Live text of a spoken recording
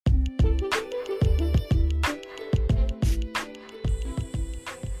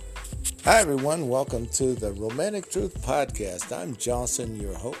Hi, everyone. Welcome to the Romantic Truth Podcast. I'm Johnson,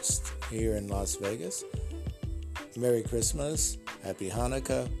 your host here in Las Vegas. Merry Christmas, Happy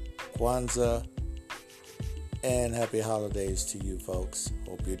Hanukkah, Kwanzaa, and Happy Holidays to you folks.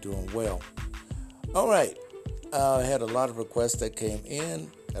 Hope you're doing well. All right. I had a lot of requests that came in,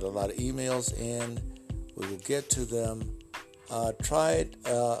 got a lot of emails in. We will get to them. Tried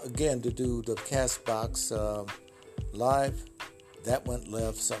again to do the Castbox live. That went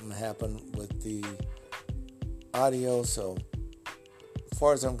left. Something happened with the audio. So as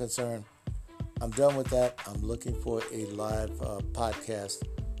far as I'm concerned, I'm done with that. I'm looking for a live podcast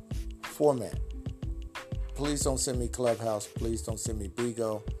format. Please don't send me Clubhouse. Please don't send me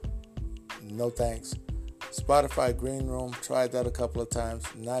Bigo. No thanks. Spotify Green Room, tried that a couple of times.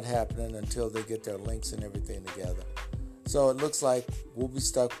 Not happening until they get their links and everything together. So it looks like we'll be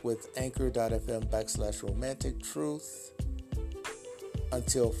stuck with anchor.fm/romantic truth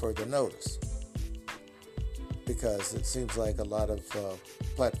until further notice, because it seems like a lot of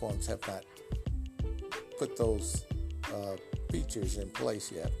platforms have not put those features in place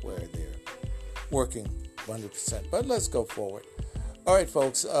yet where they're working 100%. But let's go forward. All right,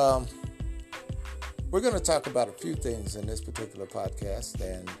 folks, we're going to talk about a few things in this particular podcast,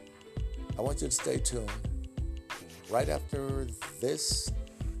 and I want you to stay tuned right after this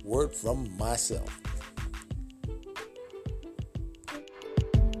word from myself.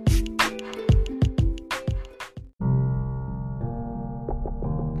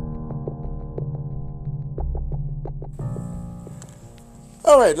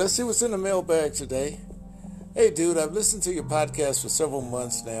 All right, let's see what's in the mailbag today. Hey, dude, I've listened to your podcast for several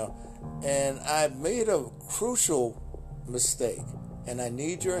months now, and I've made a crucial mistake, and I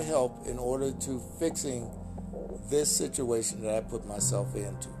need your help in order to fixing this situation that I put myself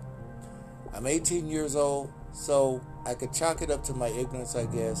into. I'm 18 years old, so I could chalk it up to my ignorance, I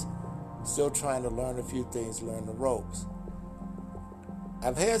guess. Still trying to learn a few things, learn the ropes.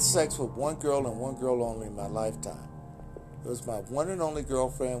 I've had sex with one girl and one girl only in my lifetime. It was my one and only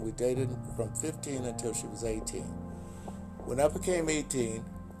girlfriend. We dated from 15 until she was 18. When I became 18,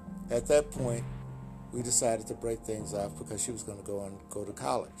 at that point, we decided to break things off because she was going to go to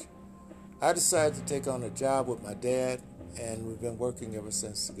college. I decided to take on a job with my dad, and we've been working ever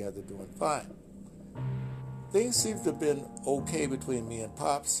since together, doing fine. Things seem to have been okay between me and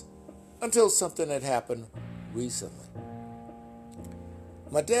Pops until something had happened recently.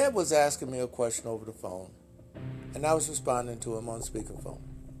 My dad was asking me a question over the phone, and I was responding to him on speakerphone.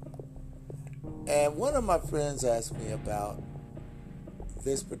 And one of my friends asked me about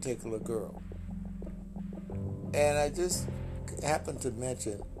this particular girl. And I just happened to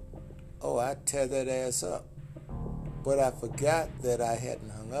mention, oh, I'd tear that ass up. But I forgot that I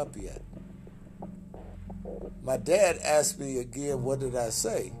hadn't hung up yet. My dad asked me again, what did I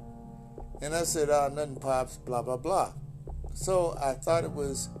say? And I said, oh, nothing, Pops, blah, blah, blah. So I thought it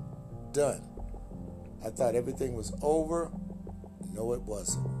was done. I thought everything was over. No, it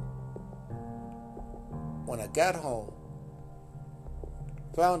wasn't. When I got home,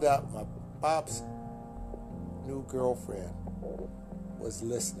 found out my Pop's new girlfriend was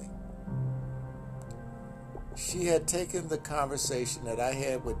listening. She had taken the conversation that I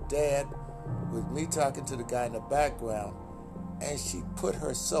had with Dad, with me talking to the guy in the background, and she put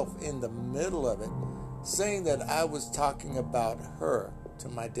herself in the middle of it, saying that I was talking about her to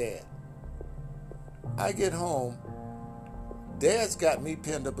my dad. I get home, Dad's got me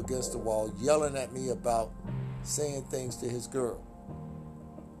pinned up against the wall, yelling at me about saying things to his girl.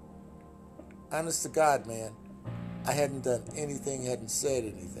 Honest to God, man, I hadn't done anything, hadn't said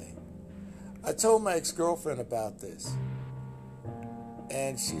anything. I told my ex-girlfriend about this,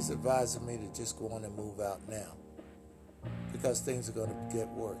 and she's advising me to just go on and move out now because things are going to get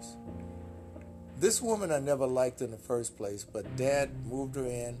worse. This woman I never liked in the first place, but Dad moved her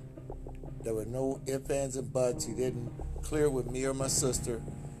in. There were no ifs, ands, and buts. He didn't clear with me or my sister.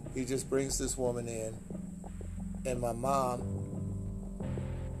 He just brings this woman in. And my mom,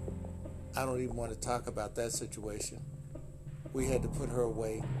 I don't even want to talk about that situation. We had to put her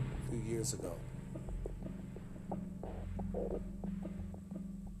away a few years ago.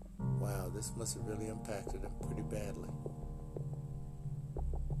 Wow, this must have really impacted him pretty badly.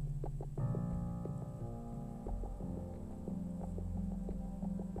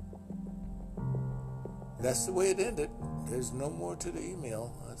 That's the way it ended. There's no more to the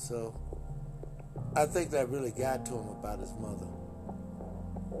email. So I think that really got to him about his mother.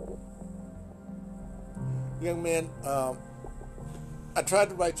 Young man, I tried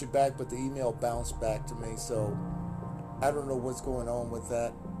to write you back, but the email bounced back to me, so I don't know what's going on with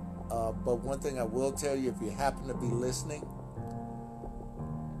that. But one thing I will tell you, if you happen to be listening,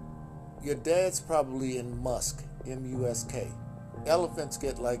 Your dad's probably in Musk, M-U-S-K. Elephants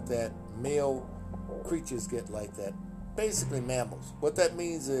get like that. Male creatures get like that. Basically mammals. What that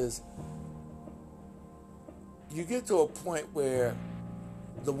means is you get to a point where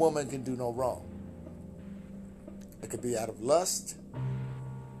the woman can do no wrong. It could be out of lust.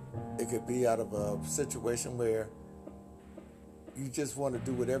 It could be out of a situation where you just want to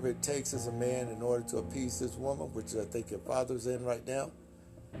do whatever it takes as a man in order to appease this woman, which I think your father's in right now.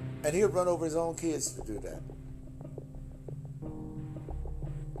 And he'll run over his own kids to do that.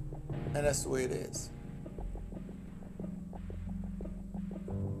 And that's the way it is.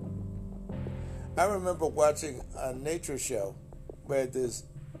 I remember watching a nature show where this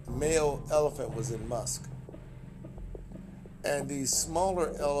male elephant was in Musk. And these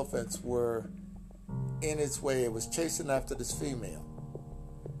smaller elephants were in its way. It was chasing after this female.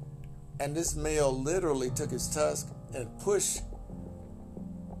 And this male literally took his tusk and pushed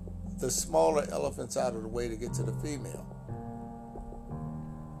the smaller elephants out of the way to get to the female.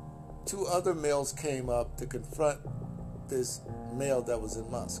 Two other males came up to confront this male that was in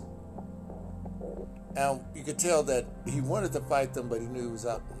Musk. And you could tell that he wanted to fight them, but he knew he was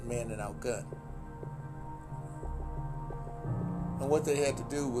outmanned and outgunned. And what they had to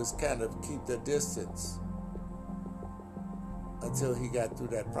do was kind of keep their distance until he got through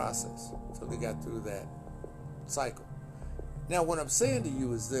that process, until he got through that cycle. Now, what I'm saying to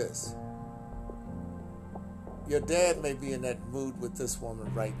you is this. Your dad may be in that mood with this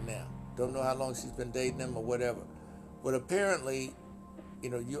woman right now. Don't know how long she's been dating him or whatever. But apparently,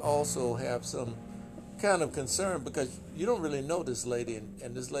 you also have some kind of concern because you don't really know this lady,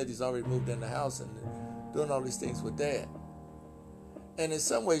 and this lady's already moved in the house and doing all these things with dad. And in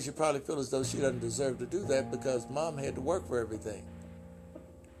some ways, you probably feel as though she doesn't deserve to do that because mom had to work for everything.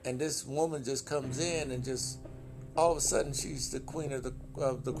 And this woman just comes in and just all of a sudden she's the queen of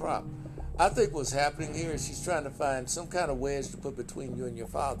the crop. I think what's happening here is she's trying to find some kind of wedge to put between you and your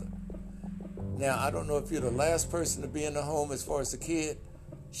father. Now, I don't know if you're the last person to be in the home as far as the kid.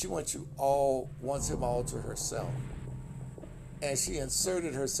 She wants him all to herself. And she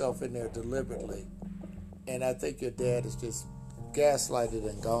inserted herself in there deliberately. And I think your dad is just gaslighted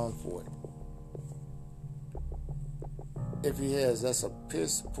and gone for it. If he has, that's a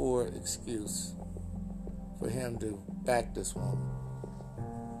piss poor excuse for him to back this woman.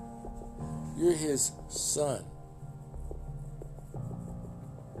 You're his son.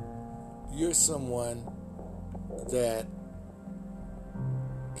 You're someone that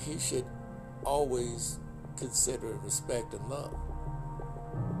he should always consider, respect, and love.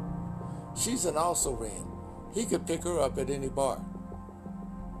 She's an also-ran. He could pick her up at any bar.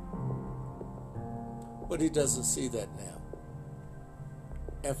 But he doesn't see that now.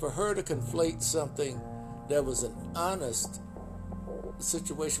 And for her to conflate something that was an honest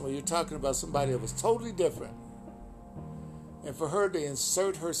situation where you're talking about somebody that was totally different, and for her to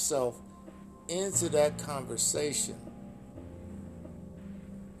insert herself into that conversation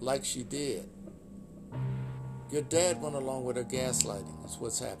like she did, your dad went along with her gaslighting. That's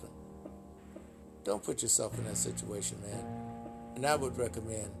what's happened. Don't put yourself in that situation, man. And I would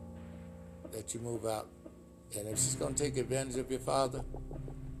recommend that you move out. And if she's going to take advantage of your father,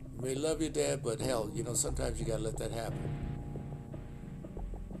 you may love your dad, but hell, sometimes you got to let that happen.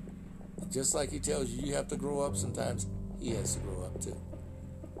 Just like he tells you, you have to grow up, sometimes he has to grow up too.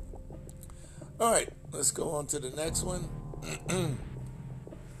 All right, let's go on to the next one.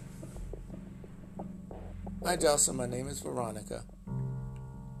 Hi, Jocelyn. My name is Veronica.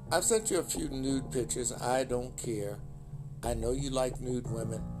 I've sent you a few nude pictures. I don't care. I know you like nude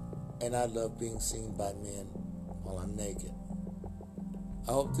women, and I love being seen by men while I'm naked.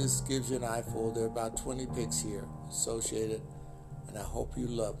 I hope this gives you an eyeful. There are about 20 pics here associated, and I hope you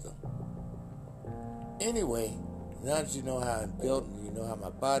love them. Anyway, now that you know how I'm built and you know how my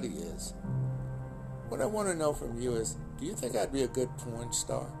body is, what I want to know from you is, do you think I'd be a good porn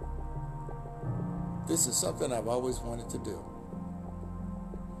star? This is something I've always wanted to do.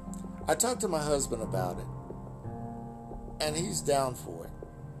 I talked to my husband about it, and he's down for it.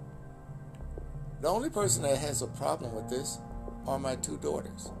 The only person that has a problem with this are my two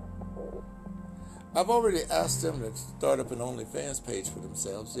daughters. I've already asked them to start up an OnlyFans page for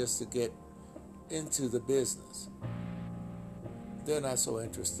themselves just to get into the business. They're not so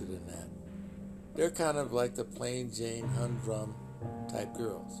interested in that. They're kind of like the plain Jane humdrum type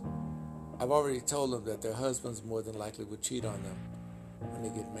girls. I've already told them that their husbands more than likely would cheat on them when they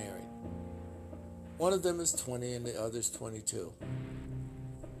get married. One of them is 20 and the other's 22.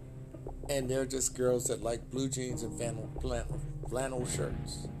 And they're just girls that like blue jeans and flannel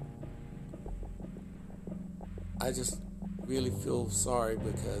shirts. really feel sorry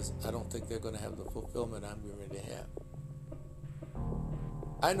because I don't think they're going to have the fulfillment I'm going to have.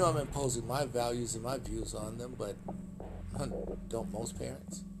 I know I'm imposing my values and my views on them, but don't most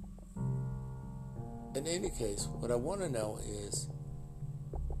parents? In any case, what I want to know is,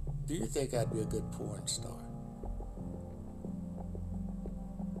 do you think I'd be a good porn star?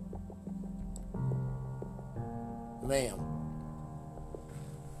 Ma'am,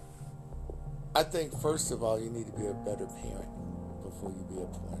 I think first of all you need to be a better parent before you be a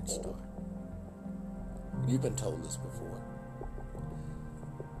porn star. You've been told this before.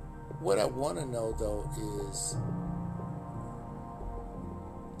 What I want to know though is,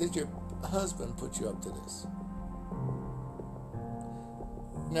 did your husband put you up to this?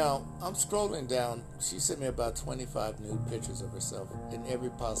 Now, I'm scrolling down. She sent me about 25 nude pictures of herself in every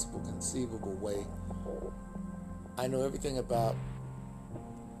possible conceivable way. I know everything about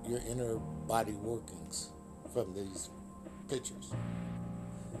your inner body workings from these pictures.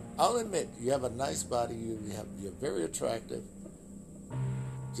 I'll admit, you have a nice body. You're very attractive.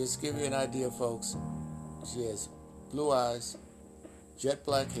 Just to give you an idea, folks, she has blue eyes, jet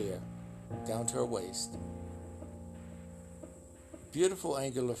black hair down to her waist, beautiful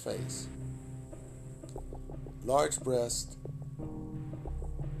angular face, large breast.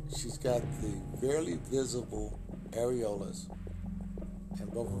 She's got the barely visible areolas,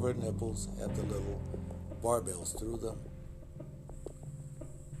 and both of her nipples have the little barbells through them.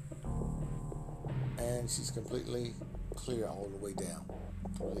 And she's completely clear all the way down,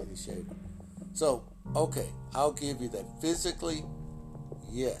 completely shaven. So, okay, I'll give you that. Physically,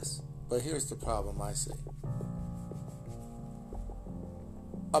 yes. But here's the problem I see.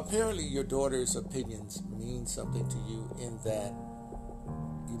 Apparently your daughter's opinions mean something to you in that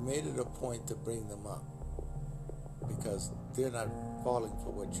you made it a point to bring them up because they're not falling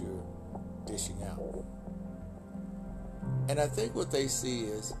for what you're dishing out. And I think what they see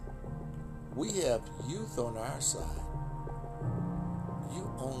is, we have youth on our side. You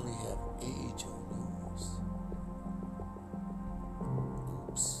only have age on yours.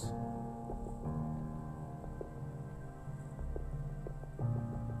 Oops.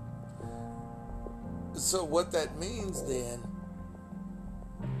 So what that means then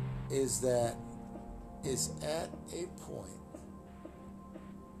is that it's at a point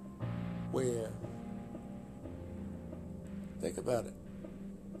where, think about it,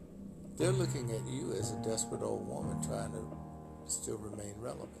 they're looking at you as a desperate old woman trying to still remain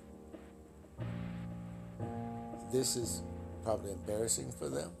relevant. This is probably embarrassing for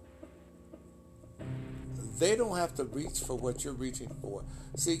them. They don't have to reach for what you're reaching for.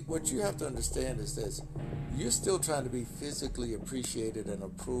 See, what you have to understand is this. You're still trying to be physically appreciated and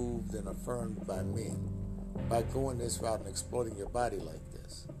approved and affirmed by men by going this route and exploiting your body like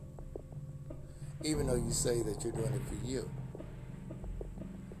this. Even though you say that you're doing it for you.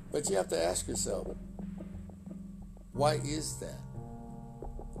 But you have to ask yourself, why is that?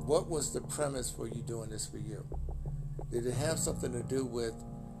 What was the premise for you doing this for you? Did it have something to do with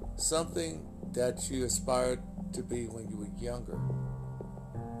something that you aspired to be when you were younger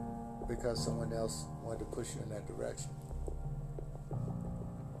because someone else wanted to push you in that direction?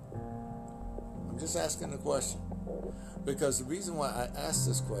 I'm just asking the question. Because the reason why I ask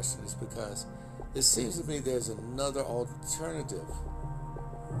this question is because it seems to me there's another alternative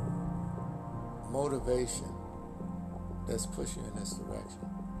motivation that's pushing you in this direction.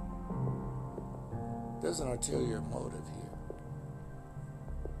 There's an ulterior motive here.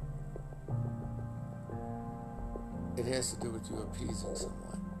 It has to do with you appeasing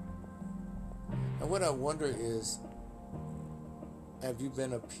someone. And what I wonder is, have you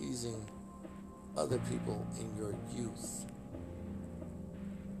been appeasing other people in your youth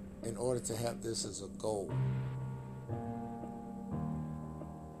in order to have this as a goal?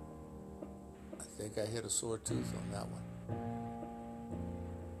 I think I hit a sore tooth on that one.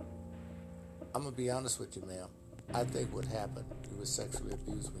 I'm going to be honest with you, ma'am. I think what happened, you were sexually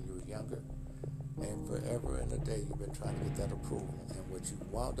abused when you were younger. And forever and a day, you've been trying to get that approval. And what you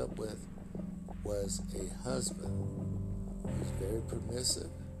wound up with was a husband who's very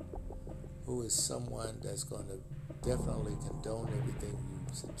permissive, who is someone that's going to definitely condone everything you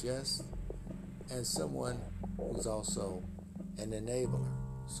suggest, and someone who's also an enabler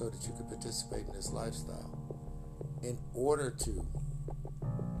so that you can participate in this lifestyle in order to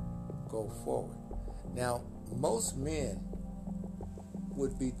go forward. Now, most men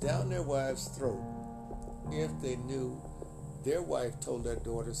would be down their wife's throat if they knew their wife told their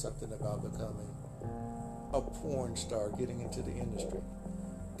daughter something about becoming a porn star, getting into the industry.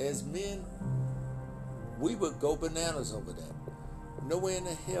 As men, we would go bananas over that. No way in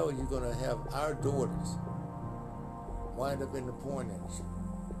the hell you're going to have our daughters wind up in the porn industry.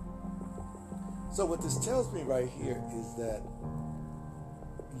 So what this tells me right here is that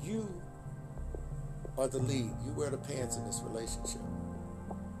you are the lead. You wear the pants in this relationship.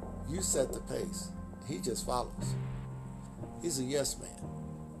 You set the pace. He just follows. He's a yes man.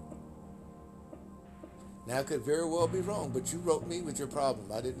 Now, I could very well be wrong, but you wrote me with your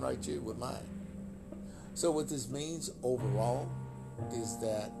problem. I didn't write you with mine. So what this means overall is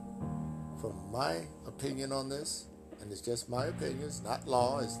that, from my opinion on this, and it's just my opinion, it's not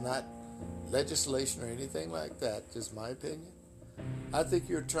law, it's not legislation or anything like that, just my opinion, I think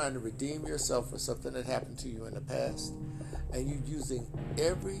you're trying to redeem yourself for something that happened to you in the past, and you're using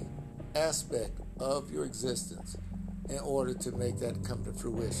every aspect of your existence in order to make that come to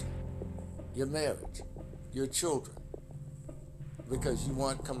fruition. Your marriage, your children, because you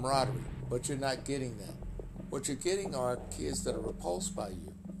want camaraderie, but you're not getting that. What you're getting are kids that are repulsed by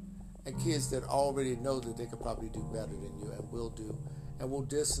you, and kids that already know that they could probably do better than you and will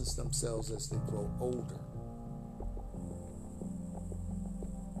distance themselves as they grow older.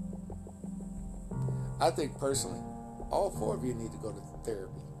 I think personally, all four of you need to go to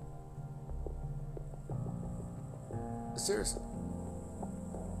therapy. Seriously.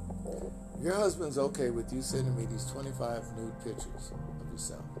 Your husband's okay with you sending me these 25 nude pictures of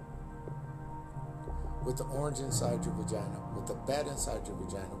yourself, with the orange inside your vagina, with the bat inside your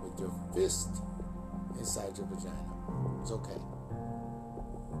vagina, with your fist inside your vagina. It's okay.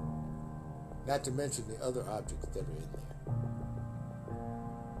 Not to mention the other objects that are in there.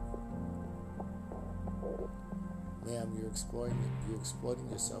 Ma'am, you're exploiting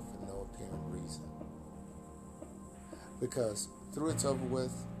yourself for no apparent reason. Because through it's over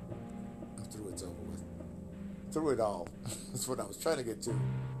with, through it all, that's what I was trying to get to.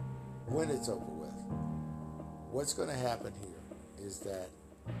 When it's over with, what's going to happen here is that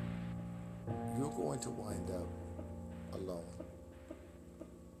you're going to wind up alone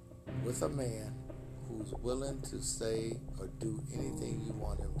with a man who's willing to say or do anything you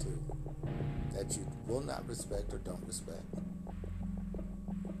want him to, that you will not respect or don't respect.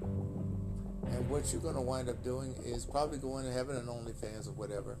 And what you're going to wind up doing is probably going to having an OnlyFans or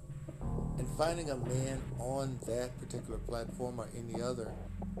whatever, and finding a man on that particular platform or any other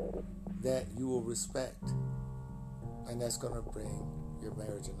that you will respect. And that's going to bring your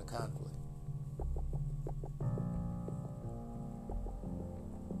marriage into conflict.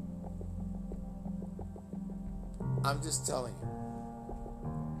 I'm just telling you.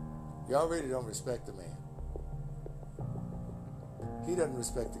 You already don't respect the man. He doesn't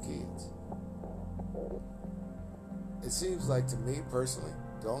respect the kids. It seems like to me personally,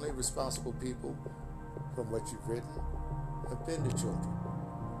 the only responsible people from what you've written have been the children.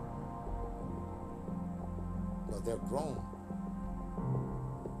 Well, they're grown,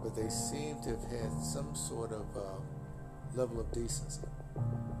 but they seem to have had some sort of level of decency.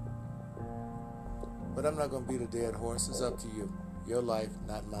 But I'm not going to beat a dead horse. It's up to you. Your life,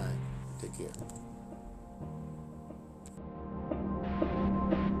 not mine. Take care.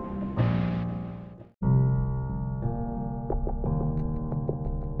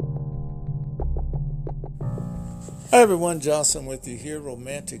 Hi everyone, Johnson with you here,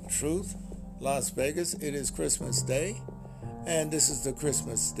 Romantic Truth, Las Vegas. It is Christmas Day, and this is the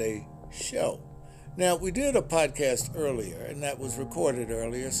Christmas Day show. Now, we did a podcast earlier, and that was recorded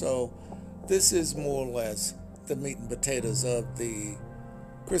earlier, so this is more or less the meat and potatoes of the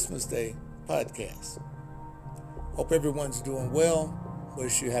Christmas Day podcast. Hope everyone's doing well.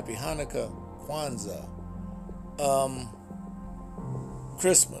 Wish you happy Hanukkah, Kwanzaa,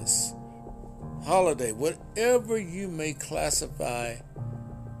 Christmas, holiday, whatever you may classify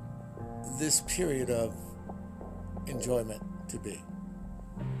this period of enjoyment to be.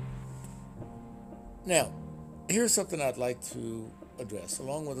 Now, here's something I'd like to address,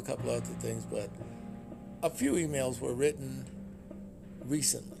 along with a couple other things, but a few emails were written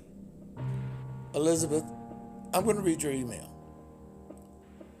recently. Elizabeth, I'm going to read your email.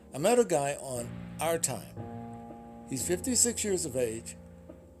 I met a guy on Our Time. He's 56 years of age.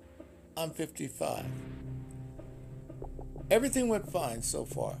 I'm 55. Everything went fine so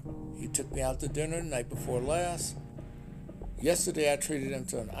far. He took me out to dinner the night before last. Yesterday I treated him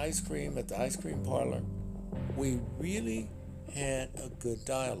to an ice cream at the ice cream parlor. We really had a good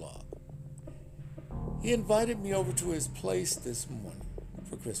dialogue. He invited me over to his place this morning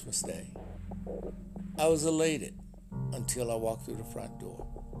for Christmas Day. I was elated until I walked through the front door.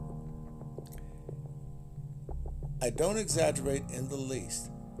 I don't exaggerate in the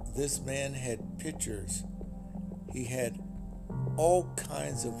least. This man had pictures. He had all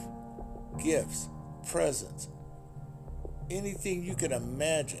kinds of gifts, presents, anything you could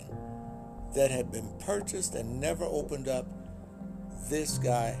imagine that had been purchased and never opened up. This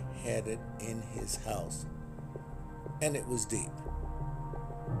guy had it in his house, and it was deep.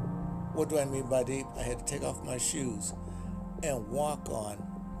 What do I mean by deep? I had to take off my shoes and walk on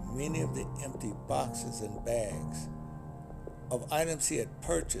many of the empty boxes and bags of items he had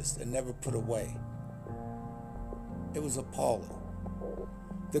purchased and never put away. It was appalling.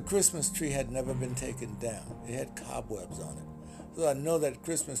 The Christmas tree had never been taken down. It had cobwebs on it. So I know that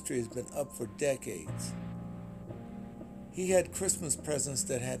Christmas tree has been up for decades. He had Christmas presents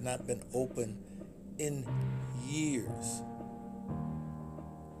that had not been opened in years.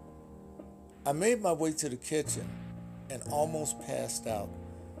 I made my way to the kitchen and almost passed out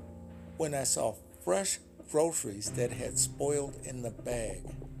when I saw fresh groceries that had spoiled in the bag.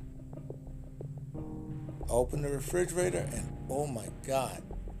 I opened the refrigerator and oh my God,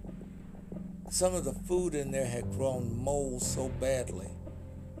 some of the food in there had grown mold so badly,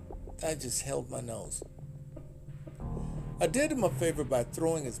 I just held my nose. I did him a favor by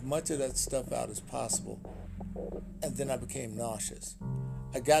throwing as much of that stuff out as possible, and then I became nauseous.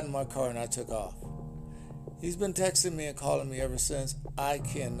 I got in my car and I took off. He's been texting me and calling me ever since. I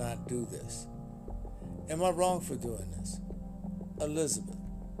cannot do this. Am I wrong for doing this? Elizabeth,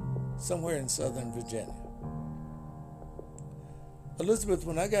 somewhere in Southern Virginia. Elizabeth,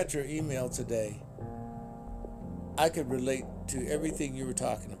 when I got your email today, I could relate to everything you were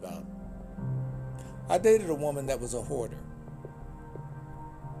talking about. I dated a woman that was a hoarder.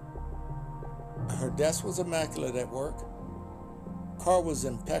 Her desk was immaculate at work. Car was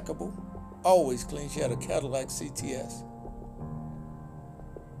impeccable, always clean. She had a Cadillac CTS.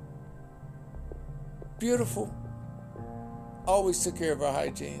 Beautiful, always took care of her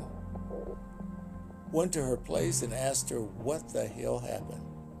hygiene. Went to her place and asked her what the hell happened.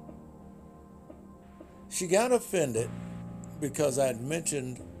 She got offended because I had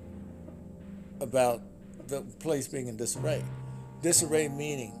mentioned about the place being in disarray. Disarray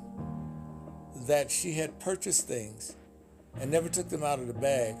meaning that she had purchased things and never took them out of the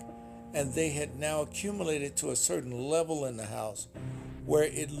bag, and they had now accumulated to a certain level in the house where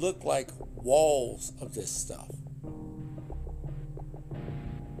it looked like walls of this stuff.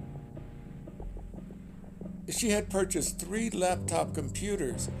 She had purchased 3 laptop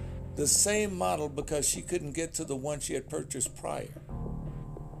computers, the same model, because she couldn't get to the one she had purchased prior.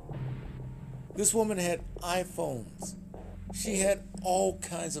 This woman had iPhones. She had all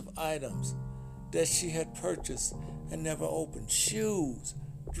kinds of items that she had purchased and never opened. Shoes,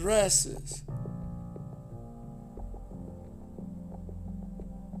 dresses.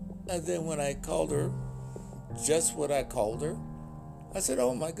 And then when I called her, just what I called her, I said,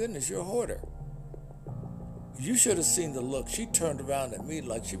 "Oh my goodness, you're a hoarder." You should have seen the look. She turned around at me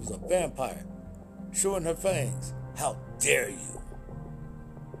like she was a vampire, showing her fangs. "How dare you?"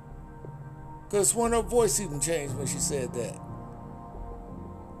 Because when her voice even changed when she said that.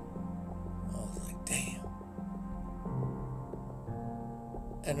 I was like, damn.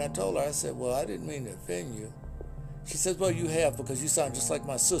 And I told her, I said, "Well, I didn't mean to offend you." She said, "Well, you have, because you sound just like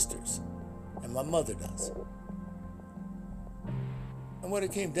my sisters, and my mother does." And what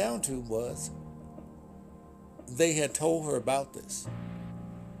it came down to was, they had told her about this.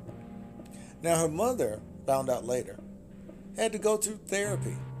 Now, her mother found out later, had to go through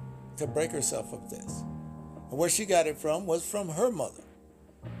therapy to break herself of this. And where she got it from was from her mother,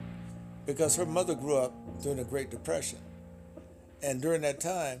 because her mother grew up during the Great Depression. And during that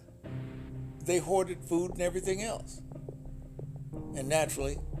time, they hoarded food and everything else. And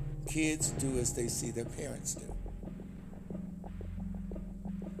naturally, kids do as they see their parents do.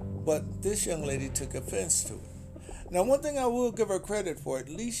 But this young lady took offense to it. Now, one thing I will give her credit for, at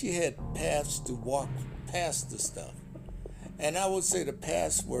least she had paths to walk past the stuff. And I would say the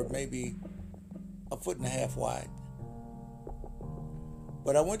paths were maybe 1.5 feet wide.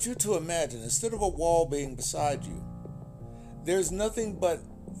 But I want you to imagine, instead of a wall being beside you, there's nothing but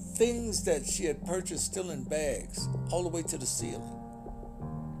things that she had purchased still in bags, all the way to the ceiling.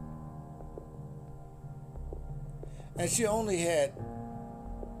 And she only had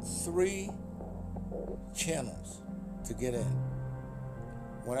 3 channels to get in.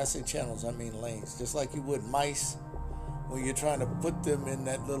 When I say channels, I mean lanes. Just like you would mice when you're trying to put them in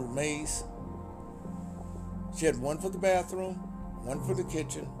that little maze. She had one for the bathroom, one for the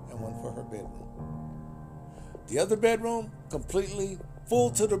kitchen, and one for her bedroom. The other bedroom, completely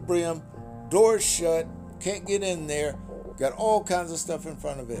full to the brim, doors shut, can't get in there, got all kinds of stuff in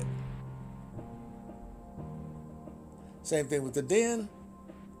front of it. Same thing with the den,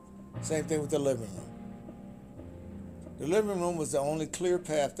 same thing with the living room. The living room was the only clear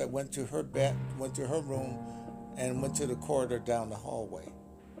path that went to her room, and went to the corridor down the hallway.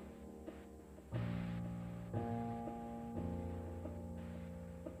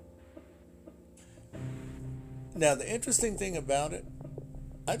 Now, the interesting thing about it,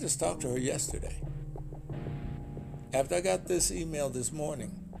 I just talked to her yesterday. After I got this email this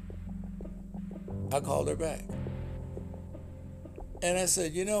morning, I called her back. And I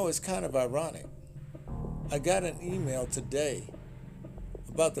said, it's kind of ironic. I got an email today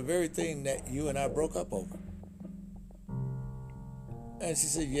about the very thing that you and I broke up over. And she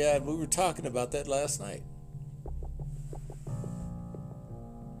said, yeah, we were talking about that last night.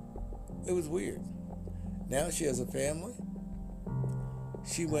 It was weird. Now she has a family.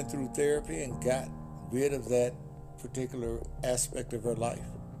 She went through therapy and got rid of that particular aspect of her life.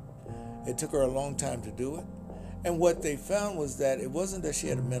 It took her a long time to do it. And what they found was that it wasn't that she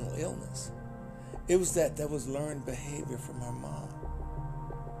had a mental illness. It was that was learned behavior from her mom.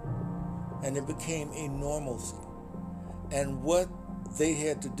 And it became a normalcy. And what they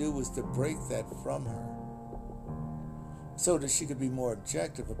had to do was to break that from her so that she could be more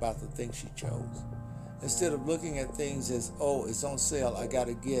objective about the things she chose. Instead of looking at things as, oh, it's on sale, I got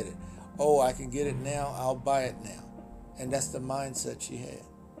to get it. Oh, I can get it now, I'll buy it now. And that's the mindset she had.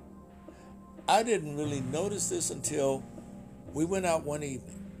 I didn't really notice this until we went out one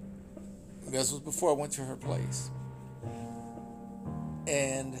evening. This was before I went to her place.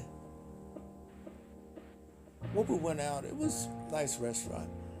 And when we went out, it was a nice restaurant.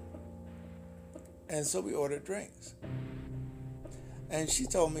 And so we ordered drinks. And she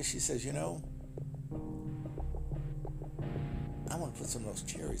told me, she says, I want to put some of those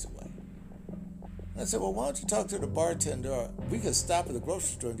cherries away. And I said, well, why don't you talk to the bartender? We could stop at the grocery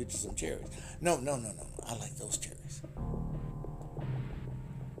store and get you some cherries. No. I like those cherries.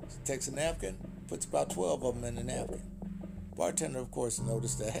 She takes a napkin, puts about 12 of them in the napkin. Bartender, of course,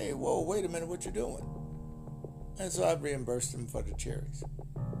 noticed that, hey, whoa, wait a minute, what you doing? And so I reimbursed him for the cherries.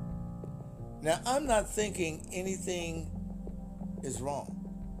 Now, I'm not thinking anything is wrong.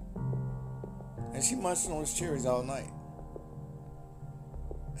 And she munched on those cherries all night.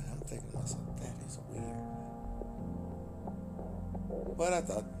 And I'm thinking to myself, that is weird. But I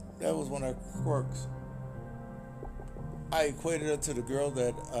thought that was one of her quirks. I equated her to the girl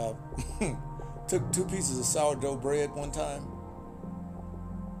that took 2 pieces of sourdough bread one time,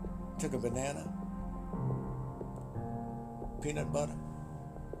 took a banana, peanut butter.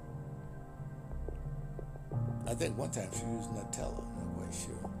 I think one time she used Nutella, I'm not quite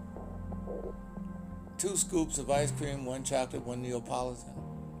sure. 2 scoops of ice cream, 1 chocolate, 1 Neapolitan,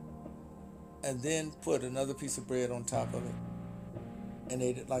 and then put another piece of bread on top of it and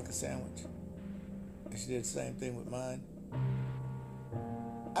ate it like a sandwich. And she did the same thing with mine.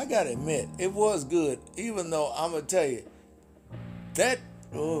 I gotta admit, it was good, even though I'm gonna tell you,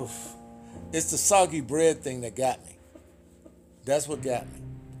 it's the soggy bread thing that got me. That's what got me.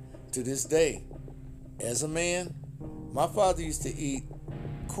 To this day, as a man, my father used to eat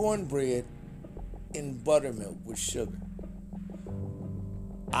cornbread in buttermilk with sugar.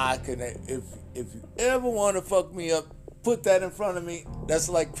 If you ever want to fuck me up, put that in front of me. That's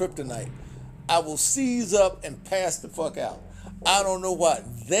like kryptonite. I will seize up and pass the fuck out. I don't know why.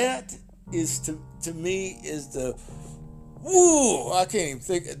 That is to me is the woo. I can't even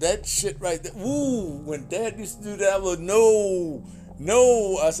think of that shit right there. Woo. When Dad used to do that, I was no.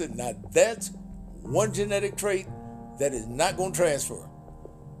 I said, now that's one genetic trait that is not going to transfer.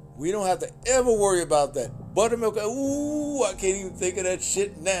 We don't have to ever worry about that. Buttermilk, ooh, I can't even think of that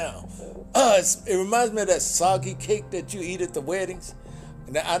shit now. It reminds me of that soggy cake that you eat at the weddings.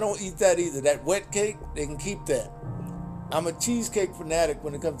 And I don't eat that either. That wet cake, they can keep that. I'm a cheesecake fanatic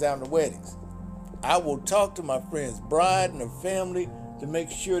when it comes down to weddings. I will talk to my friend's bride and her family to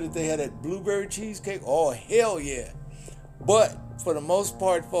make sure that they had that blueberry cheesecake. Oh, hell yeah. But for the most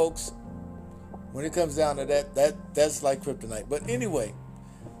part, folks, when it comes down to that's like kryptonite. But anyway,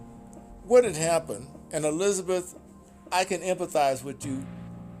 what had happened, and Elizabeth, I can empathize with you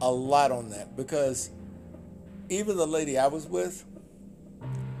a lot on that, because even the lady I was with,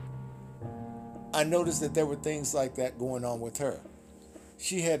 I noticed that there were things like that going on with her.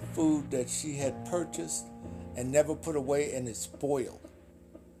 She had food that she had purchased and never put away, and it spoiled.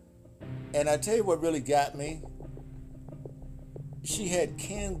 And I tell you what really got me, she had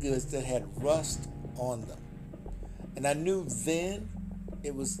canned goods that had rust on them. And I knew then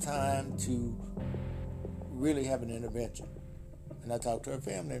it was time to really have an intervention. And I talked to her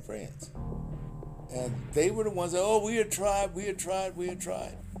family and friends. And they were the ones that, we had tried.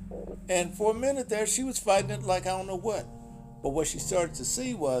 And for a minute there, she was fighting it like I don't know what. But what she started to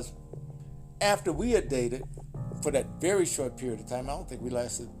see was, after we had dated, for that very short period of time, I don't think we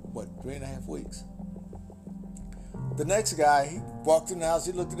lasted, 3.5 weeks. The next guy, he walked in the house,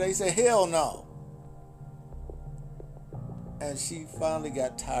 he looked at her, he said, hell no. And she finally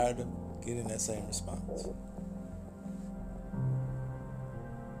got tired of getting that same response.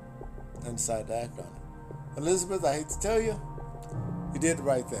 and decide to act on it. Elizabeth, I hate to tell you, you did the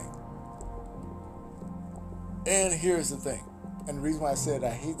right thing. And here's the thing. And the reason why I said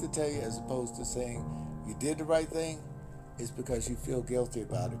I hate to tell you as opposed to saying you did the right thing is because you feel guilty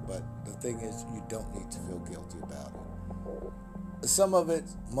about it. But the thing is, you don't need to feel guilty about it. Some of it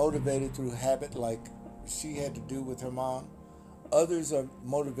motivated through habit, like she had to do with her mom. Others are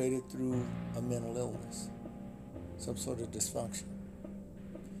motivated through a mental illness, some sort of dysfunction.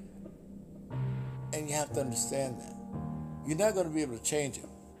 And you have to understand that. You're not going to be able to change it.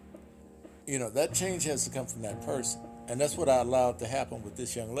 You know, that change has to come from that person. And that's what I allowed to happen with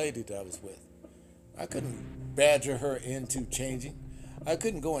this young lady that I was with. I couldn't badger her into changing. I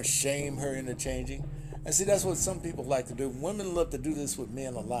couldn't go and shame her into changing. And see, that's what some people like to do. Women love to do this with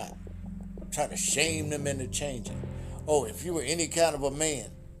men a lot. Try to shame them into changing. Oh, if you were any kind of a man.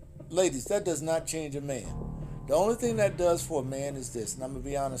 Ladies, that does not change a man. The only thing that does for a man is this, and I'm going to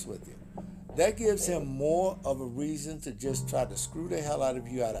be honest with you. That gives him more of a reason to just try to screw the hell out of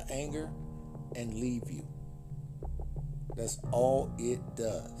you out of anger and leave you. That's all it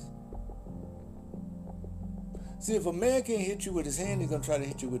does. See, if a man can't hit you with his hand, he's going to try to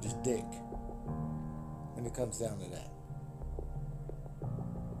hit you with his dick. When it comes down to that.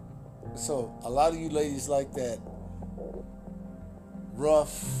 So, a lot of you ladies like that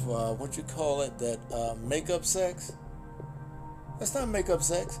rough, that makeup sex. That's not makeup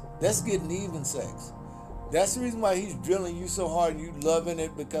sex. That's getting even sex. That's the reason why he's drilling you so hard and you loving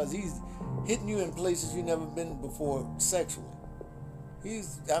it, because he's hitting you in places you've never been before sexually.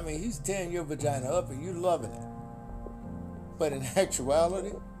 He's tearing your vagina up and you loving it. But in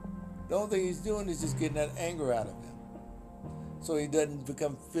actuality, the only thing he's doing is just getting that anger out of him. So he doesn't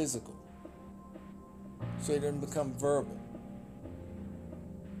become physical. So he doesn't become verbal.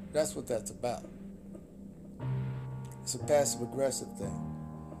 That's what that's about. It's a passive-aggressive thing.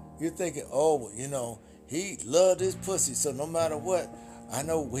 You're thinking, oh, well, you know, he loved his pussy, so no matter what, I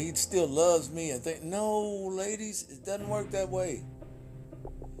know he still loves me. And think, no, ladies, it doesn't work that way.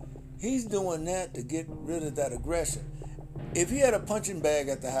 He's doing that to get rid of that aggression. If he had a punching bag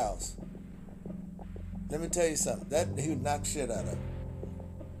at the house, let me tell you something, that he would knock shit out of him.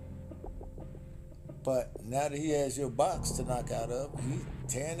 But now that he has your box to knock out of, he's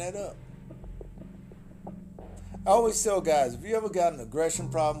tearing that up. I always tell guys, if you ever got an aggression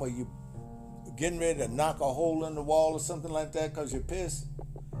problem where you're getting ready to knock a hole in the wall or something like that because you're pissed,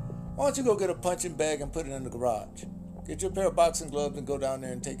 why don't you go get a punching bag and put it in the garage? Get your pair of boxing gloves and go down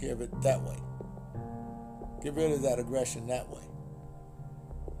there and take care of it that way. Get rid of that aggression that way.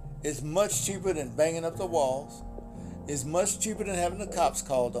 It's much cheaper than banging up the walls. It's much cheaper than having the cops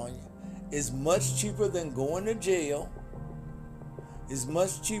called on you. It's much cheaper than going to jail. It's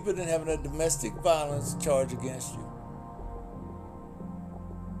much cheaper than having a domestic violence charge against you.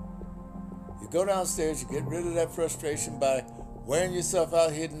 You go downstairs, you get rid of that frustration by wearing yourself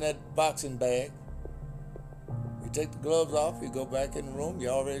out hitting that boxing bag. You take the gloves off, you go back in the room,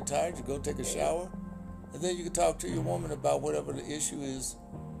 you're already tired, you go take a shower, and then you can talk to your woman about whatever the issue is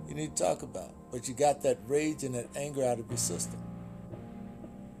you need to talk about. But you got that rage and that anger out of your system.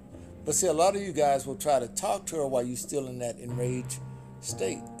 But see, a lot of you guys will try to talk to her while you're still in that enraged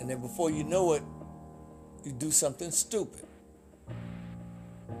state. And then before you know it, you do something stupid.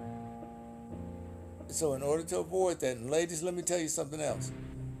 So in order to avoid that, and ladies, let me tell you something else.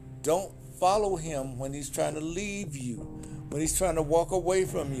 Don't follow him when he's trying to leave you, when he's trying to walk away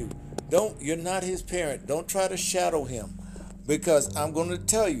from you. You're not his parent. Don't try to shadow him. Because I'm going to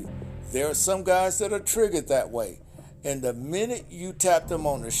tell you, there are some guys that are triggered that way. And the minute you tap them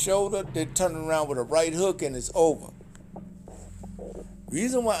on the shoulder, they turn around with a right hook and it's over.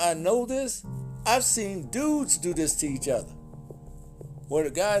 Reason why I know this, I've seen dudes do this to each other. Where the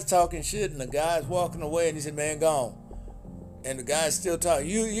guy's talking shit and the guy's walking away and he said, man, gone. And the guy's still talking,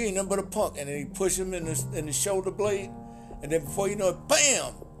 you ain't nothing but a punk. And then he pushes him in the shoulder blade. And then before you know it,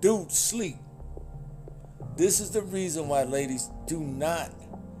 bam, dude sleep. This is the reason why, ladies, do not,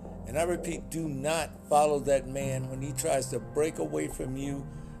 and I repeat, do not follow that man when he tries to break away from you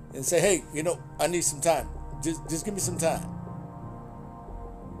and say, hey, I need some time. Just give me some time.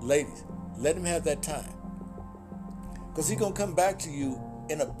 Ladies, let him have that time. Because he's going to come back to you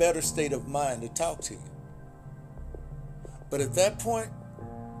in a better state of mind to talk to you. But at that point,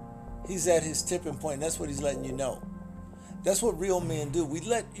 he's at his tipping point. That's what he's letting you know. That's what real men do. We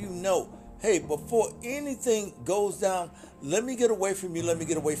let you know, hey, before anything goes down, let me get away from you. Let me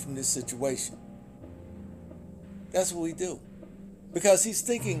get away from this situation. That's what we do. Because he's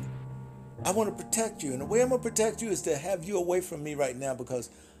thinking, I want to protect you. And the way I'm going to protect you is to have you away from me right now because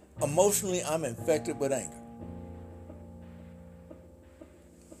emotionally I'm infected with anger.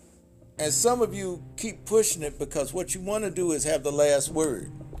 And some of you keep pushing it because what you want to do is have the last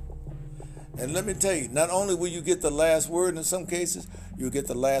word. And let me tell you, not only will you get the last word in some cases, you'll get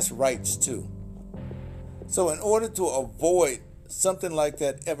the last rights too. So in order to avoid something like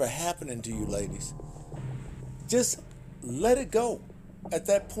that ever happening to you ladies, just let it go at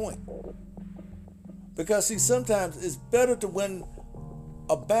that point. Because see, sometimes it's better to win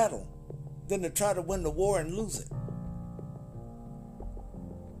a battle than to try to win the war and lose it.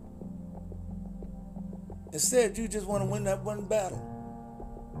 Instead, you just want to win that one battle.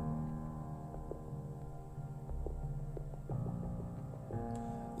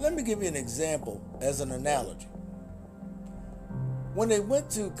 Let me give you an example as an analogy. When they went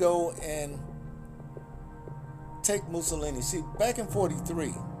to go and take Mussolini, see, back in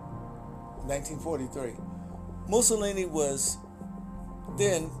 1943, Mussolini was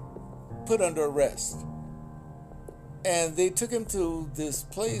then put under arrest. And they took him to this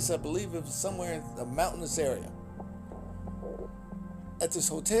place, I believe it was somewhere in a mountainous area, at this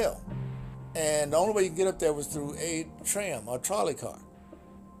hotel. And the only way you can get up there was through a tram or trolley car.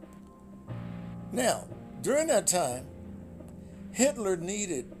 Now, during that time, Hitler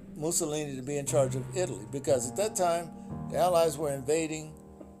needed Mussolini to be in charge of Italy because at that time, the Allies were invading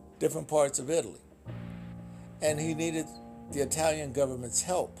different parts of Italy. And he needed the Italian government's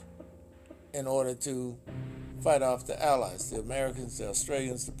help in order to fight off the Allies, the Americans, the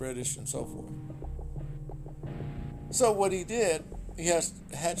Australians, the British, and so forth. So what he did, he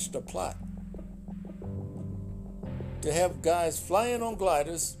hatched a plot to have guys flying on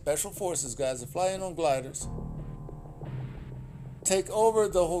gliders, special forces guys that fly in on gliders, take over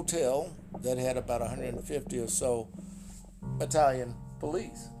the hotel that had about 150 or so Italian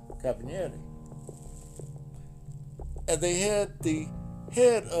police, Carabinieri. And they had the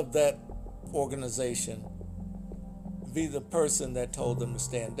head of that organization be the person that told them to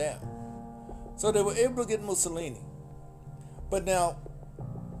stand down. So they were able to get Mussolini. But now,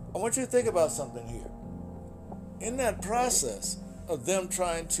 I want you to think about something here. In that process of them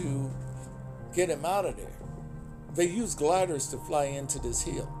trying to get him out of there, they used gliders to fly into this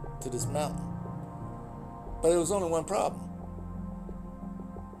hill, to this mountain. But there was only one problem.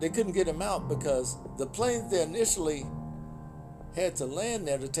 They couldn't get him out because the plane they initially had to land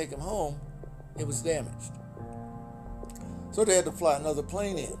there to take him home, it was damaged. So they had to fly another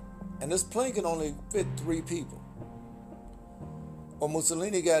plane in. And this plane could only fit 3 people. Well,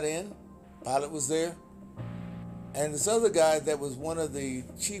 Mussolini got in, pilot was there, and this other guy that was one of the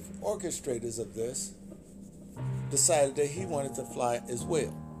chief orchestrators of this decided that he wanted to fly as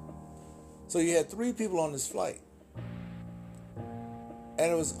well. So you had 3 people on this flight.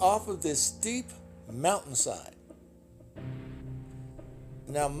 And it was off of this steep mountainside.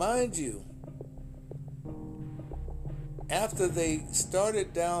 Now, mind you, after they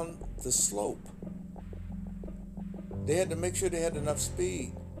started down the slope, they had to make sure they had enough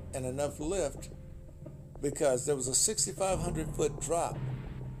speed and enough lift because there was a 6,500-foot drop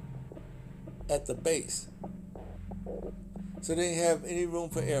at the base. So they didn't have any room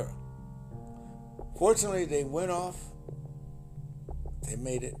for error. Fortunately, they went off, they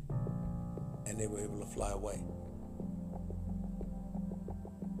made it, and they were able to fly away.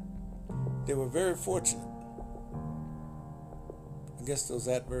 They were very fortunate against those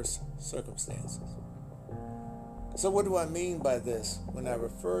adverse circumstances. So what do I mean by this when I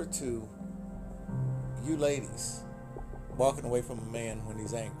refer to you ladies walking away from a man when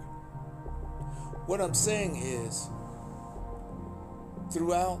he's angry? What I'm saying is,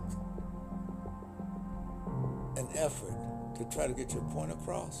 throughout an effort to try to get your point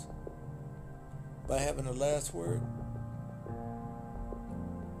across by having the last word,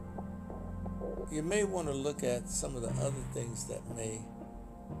 you may want to look at some of the other things that may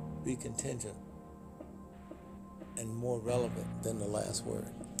be contingent and more relevant than the last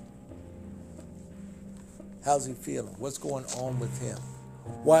word. How's he feeling? What's going on with him?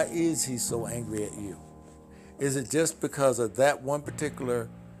 Why is he so angry at you? Is it just because of that one particular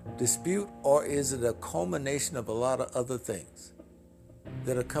dispute, or is it a culmination of a lot of other things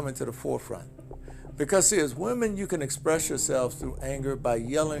that are coming to the forefront? Because see, as women, you can express yourselves through anger by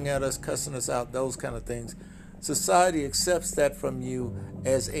yelling at us, cussing us out, those kind of things. Society accepts that from you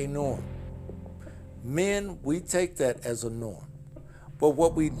as a norm. Men, we take that as a norm. But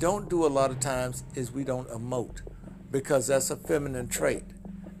what we don't do a lot of times is we don't emote, because that's a feminine trait.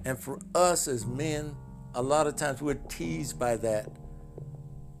 And for us as men, a lot of times we're teased by that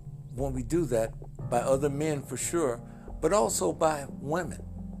when we do that, by other men for sure, but also by women.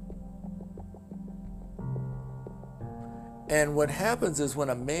 And what happens is when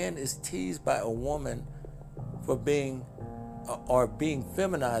a man is teased by a woman for being or being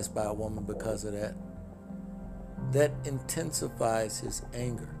feminized by a woman because of that, that intensifies his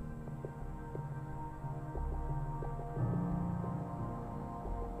anger.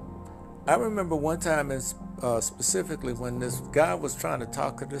 I remember one time, specifically when this guy was trying to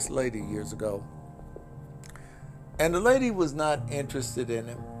talk to this lady years ago, and the lady was not interested in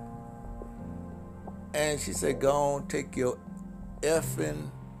him. And she said, go on, take your effing,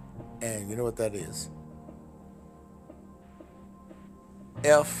 and you know what that is?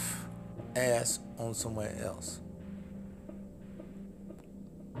 F ass on somewhere else.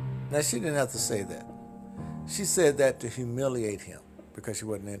 Now, she didn't have to say that. She said that to humiliate him because she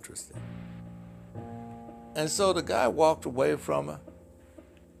wasn't interested. And so the guy walked away from her,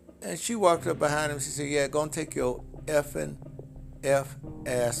 and she walked up behind him. She said, yeah, go and take your effing F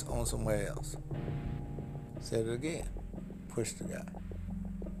ass on somewhere else. Said it again. Pushed the guy.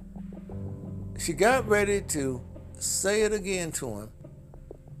 She got ready to say it again to him,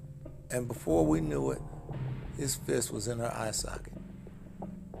 and before we knew it, his fist was in her eye socket,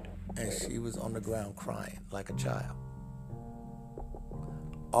 and she was on the ground crying like a child.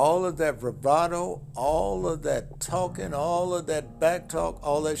 All of that bravado, all of that talking, all of that back talk,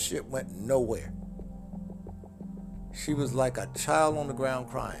 all that shit went nowhere. She was like a child on the ground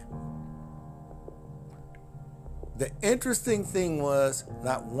crying. The interesting thing was,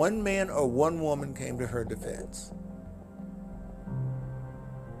 not one man or one woman came to her defense.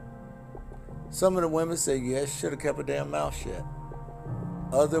 Some of the women said, yes, should have kept her damn mouth shut.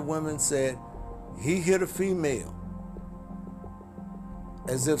 Other women said, he hit a female.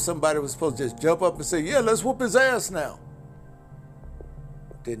 As if somebody was supposed to just jump up and say, yeah, let's whoop his ass now.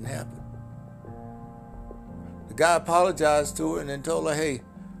 Didn't happen. The guy apologized to her and then told her, hey,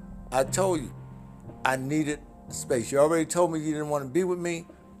 I told you I needed space. You already told me you didn't want to be with me.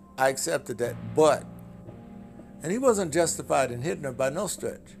 I accepted that. But, and he wasn't justified in hitting her by no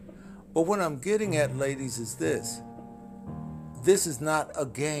stretch. But what I'm getting at, ladies, is this. This is not a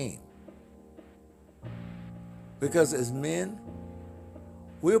game. Because as men,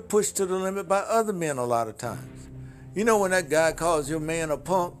 we're pushed to the limit by other men a lot of times. You know when that guy calls your man a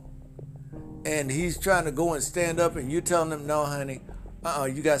punk and he's trying to go and stand up and you're telling him, no, honey,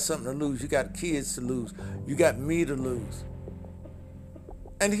 you got something to lose. You got kids to lose. You got me to lose.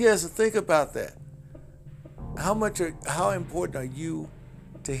 And he has to think about that. How important are you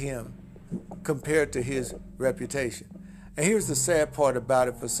to him compared to his reputation? And here's the sad part about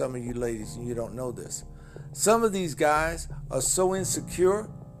it for some of you ladies, and you don't know this. Some of these guys are so insecure,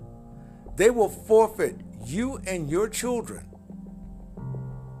 they will forfeit you and your children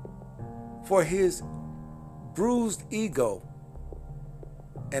for his bruised ego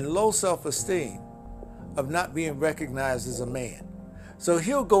and low self-esteem of not being recognized as a man. So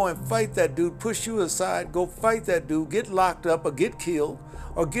he'll go and fight that dude, push you aside, go fight that dude, get locked up or get killed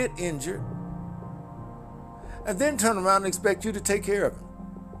or get injured, and then turn around and expect you to take care of him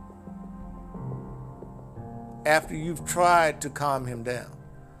after you've tried to calm him down.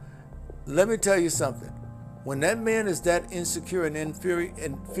 Let me tell you something. When that man is that insecure and inferior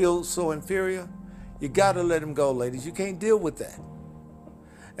and feels so inferior, you got to let him go, ladies. You can't deal with that.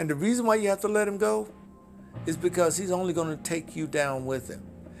 And the reason why you have to let him go is because he's only going to take you down with him.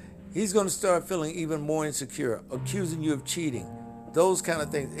 He's going to start feeling even more insecure, accusing you of cheating, those kind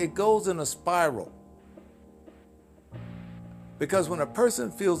of things. It goes in a spiral. Because when a person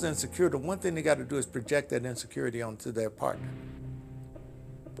feels insecure, the one thing they got to do is project that insecurity onto their partner.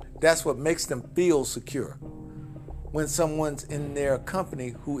 That's what makes them feel secure when someone's in their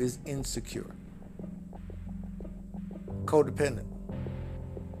company who is insecure. Codependent.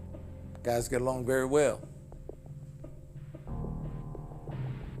 Guys get along very well.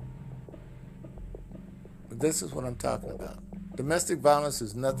 But this is what I'm talking about. Domestic violence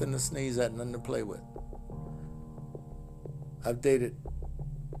is nothing to sneeze at, nothing to play with. I've dated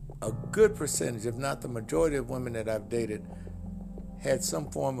a good percentage, if not the majority of women that I've dated, had some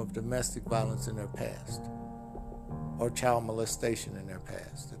form of domestic violence in their past or child molestation in their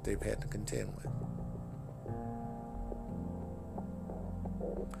past that they've had to contend with.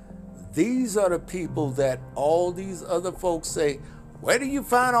 These are the people that all these other folks say, where do you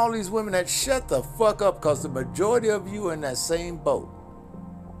find all these women that shut the fuck up? Because the majority of you are in that same boat.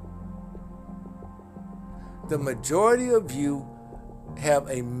 The majority of you have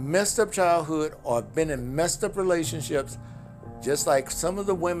a messed up childhood or been in messed up relationships, just like some of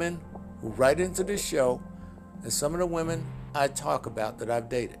the women who write into this show and some of the women I talk about that I've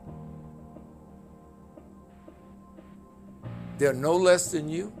dated. They're no less than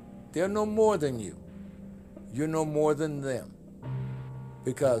you. They're no more than you. You're no more than them.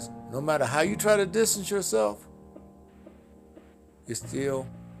 Because no matter how you try to distance yourself, you still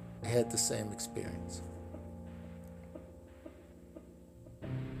had the same experience.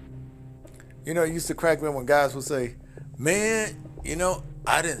 You know, it used to crack me when guys would say, man,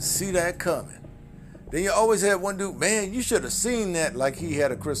 I didn't see that coming. Then you always had one dude, man, you should have seen that, like he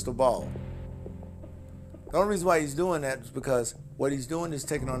had a crystal ball. The only reason why he's doing that is because what he's doing is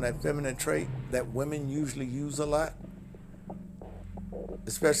taking on that feminine trait that women usually use a lot,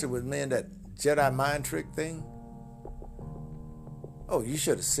 especially with men, that Jedi mind trick thing. Oh, you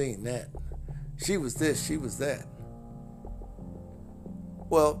should have seen that. She was this, she was that.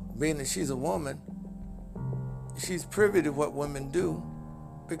 Well, being that she's a woman, she's privy to what women do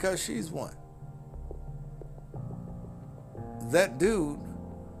because she's one. That dude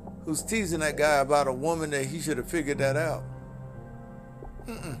who's teasing that guy about a woman, that he should have figured that out.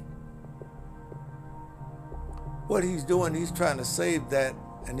 What he's doing, he's trying to save that,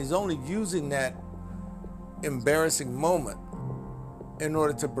 and he's only using that embarrassing moment in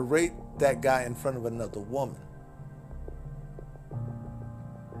order to berate that guy in front of another woman.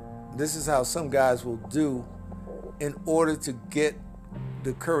 This is how some guys will do in order to get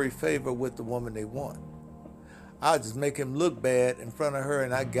the curry favor with the woman they want. I'll just make him look bad in front of her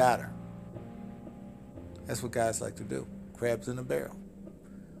and I got her. That's what guys like to do. Crabs in a barrel.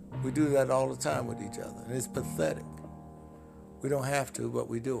 We do that all the time with each other, and it's pathetic. We don't have to, but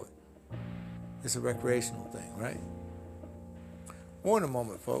we do it. It's a recreational thing, right? More in a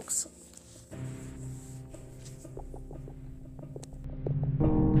moment, folks.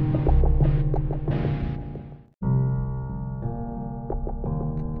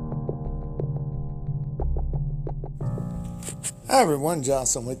 Hi everyone,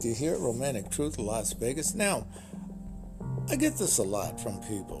 Johnson with you here at Romantic Truth, Las Vegas. Now, I get this a lot from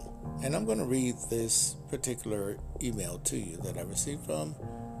people, and I'm going to read this particular email to you that I received from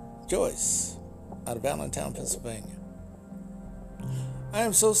Joyce out of Allentown, Pennsylvania. I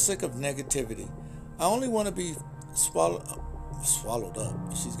am so sick of negativity. I only want to be swallowed up.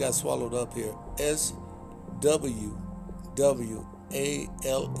 She's got swallowed up here.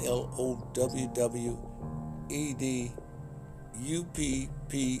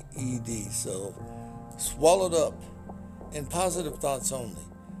 SWWALLOWWEDUPPED. So, swallowed up, and positive thoughts only.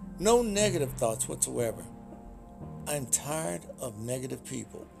 No negative thoughts whatsoever. I'm tired of negative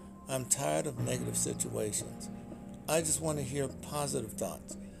people. I'm tired of negative situations. I just want to hear positive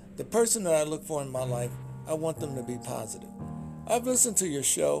thoughts. The person that I look for in my life, I want them to be positive. I've listened to your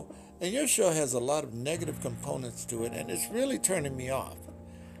show, and your show has a lot of negative components to it, and it's really turning me off.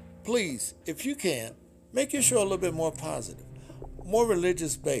 Please, if you can, make your show a little bit more positive, more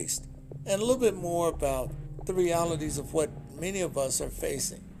religious-based, and a little bit more about the realities of what many of us are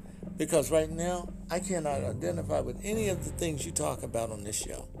facing. Because right now, I cannot identify with any of the things you talk about on this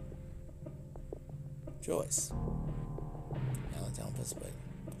show. Joyce, Allentown, Pennsylvania.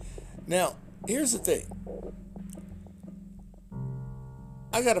 Now, here's the thing.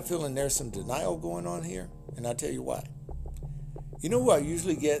 I got a feeling there's some denial going on here, and I'll tell you why. You know who I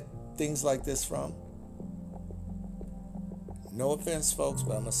usually get things like this from? No offense, folks,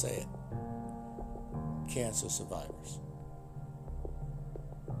 but I'm going to say it. Cancer survivors.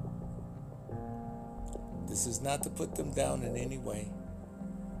 This is not to put them down in any way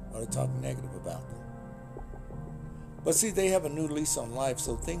or to talk negative about them. But see, they have a new lease on life,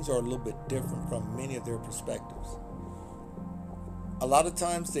 so things are a little bit different from many of their perspectives. A lot of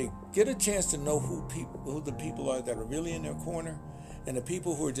times they get a chance to know who the people are that are really in their corner and the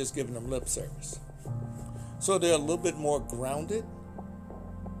people who are just giving them lip service. So they're a little bit more grounded.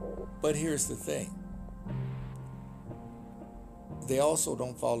 But here's the thing. They also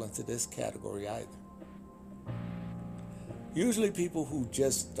don't fall into this category either. Usually people who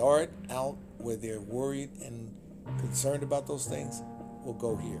just start out where they're worried and concerned about those things will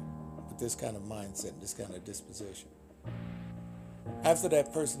go here with this kind of mindset, this kind of disposition. After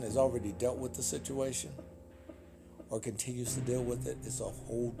that person has already dealt with the situation or continues to deal with it, it's a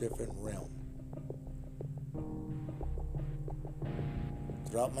whole different realm.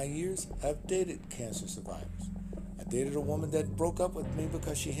 Throughout my years, I've dated cancer survivors. I dated a woman that broke up with me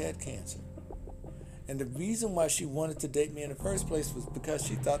because she had cancer. And the reason why she wanted to date me in the first place was because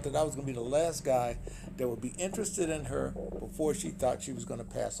she thought that I was going to be the last guy that would be interested in her before she thought she was going to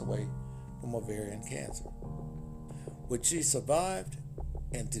pass away from ovarian cancer. Which she survived,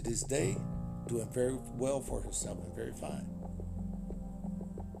 and to this day, doing very well for herself and very fine.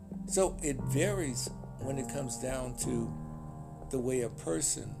 So it varies when it comes down to the way a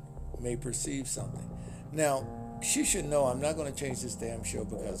person may perceive something. Now, she should know I'm not going to change this damn show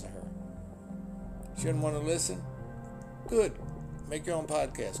because of her. She doesn't want to listen? Good. Make your own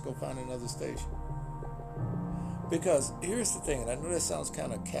podcast. Go find another station. Because here's the thing, and I know that sounds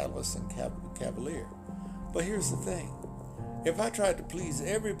kind of callous and cavalier, but here's the thing. If I tried to please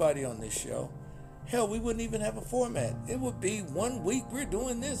everybody on this show, hell, we wouldn't even have a format. It would be 1 week we're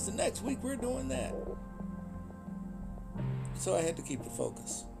doing this, the next week we're doing that. So I had to keep the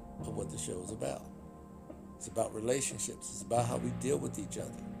focus of what the show is about. It's about relationships. It's about how we deal with each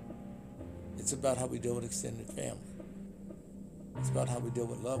other. It's about how we deal with extended family. It's about how we deal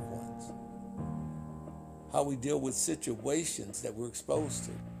with loved ones. How we deal with situations that we're exposed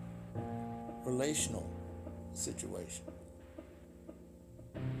to. Relational situation.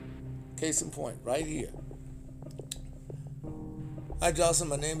 Case in point, right here. Hi, Jocelyn.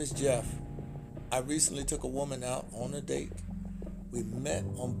 My name is Jeff. I recently took a woman out on a date. We met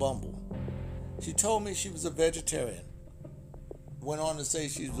on Bumble. She told me she was a vegetarian. Went on to say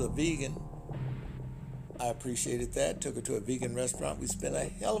she was a vegan. I appreciated that. Took her to a vegan restaurant. We spent a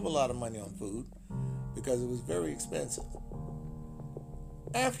hell of a lot of money on food because it was very expensive.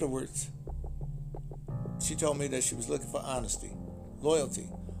 Afterwards, she told me that she was looking for honesty, loyalty,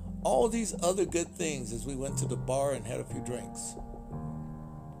 all these other good things as we went to the bar and had a few drinks.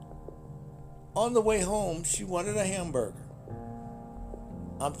 On the way home, she wanted a hamburger.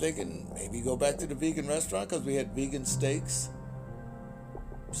 I'm thinking maybe go back to the vegan restaurant because we had vegan steaks.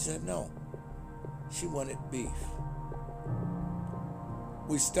 She said no. She wanted beef.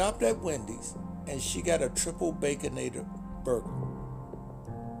 We stopped at Wendy's and she got a triple baconator burger.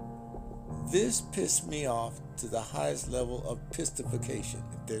 This pissed me off to the highest level of pistification,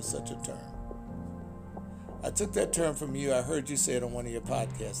 if there's such a term. I took that term from you. I heard you say it on one of your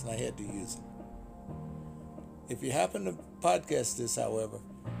podcasts, and I had to use it. If you happen to podcast this, however,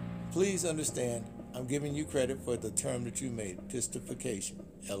 please understand I'm giving you credit for the term that you made, pistification,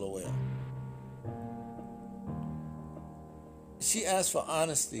 LOL. She asked for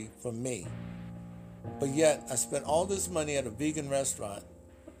honesty from me, but yet I spent all this money at a vegan restaurant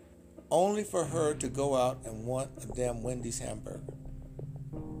only for her to go out and want a damn Wendy's hamburger.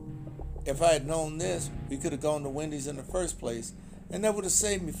 If I had known this, we could have gone to Wendy's in the first place, and that would have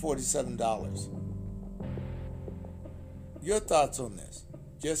saved me $47. Your thoughts on this?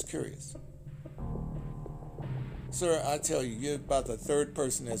 Just curious. Sir, I tell you, you're about the third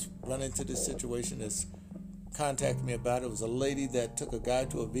person that's run into this situation that's contacted me about it. It was a lady that took a guy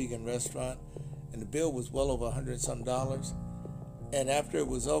to a vegan restaurant, and the bill was well over $100 some. And after it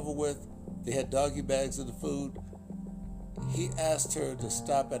was over with, they had doggy bags of the food. He asked her to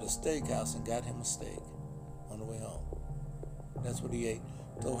stop at a steakhouse and got him a steak on the way home. That's what he ate.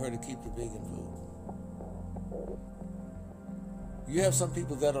 Told her to keep the vegan food. You have some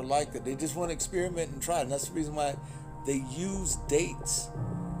people that are like that. They just want to experiment and try. And that's the reason why they use dates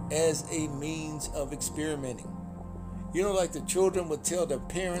as a means of experimenting. You know, like the children would tell their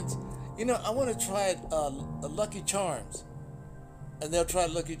parents, you know, I want to try a Lucky Charms. And they'll try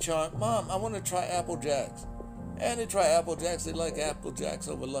Lucky Charms. Mom, I want to try Apple Jacks. And they try Apple Jacks. They like Apple Jacks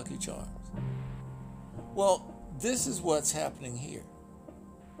over Lucky Charms. Well, this is what's happening here.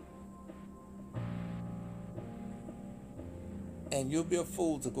 And you'll be a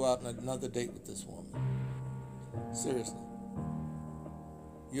fool to go out on another date with this woman. Seriously.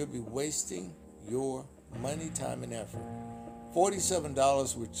 You'll be wasting your money, time, and effort.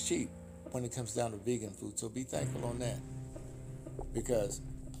 $47 was cheap when it comes down to vegan food, so be thankful on that. Because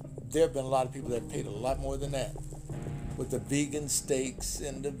there have been a lot of people that paid a lot more than that with the vegan steaks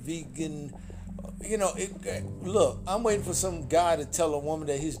and the vegan, you know, look, I'm waiting for some guy to tell a woman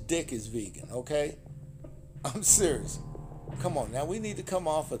that his dick is vegan, okay? I'm serious. Come on, now we need to come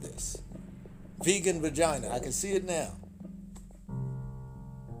off of this. Vegan vagina, I can see it now.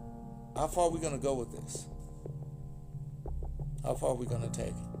 How far are we going to go with this? How far are we going to take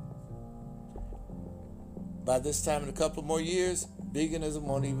it? By this time in a couple more years, veganism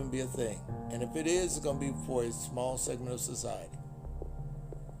won't even be a thing. And if it is, it's going to be for a small segment of society.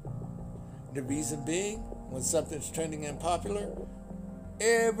 The reason being, when something's trending and popular,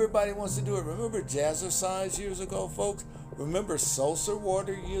 everybody wants to do it. Remember Jazzercise years ago, folks? Remember Seltzer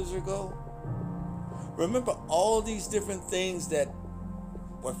water years ago? Remember all these different things that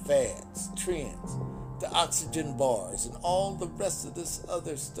were fads, trends, the oxygen bars, and all the rest of this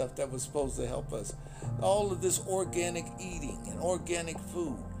other stuff that was supposed to help us. All of this organic eating and organic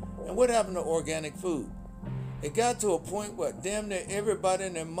food. And what happened to organic food? It got to a point where damn near everybody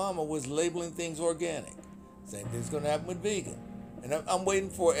and their mama was labeling things organic. Same thing's going to happen with vegan. And I'm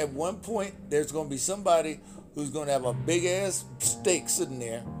waiting for, at one point, there's going to be somebody who's going to have a big-ass steak sitting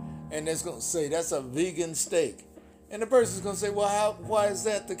there, and that's going to say, that's a vegan steak. And the person's going to say, well, why is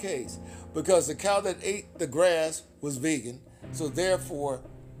that the case? Because the cow that ate the grass was vegan, so therefore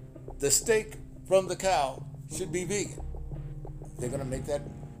the steak from the cow should be vegan. They're going to make that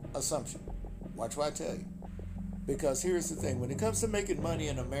assumption. Watch what I tell you. Because here's the thing. When it comes to making money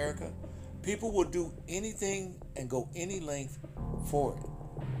in America, people will do anything and go any length for it.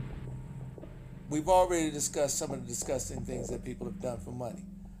 We've already discussed some of the disgusting things that people have done for money.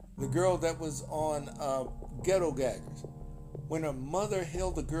 The girl that was on Ghetto Gaggers, when her mother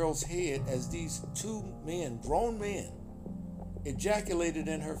held the girl's head as these two men, grown men, ejaculated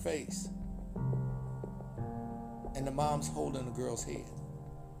in her face. And the mom's holding the girl's head.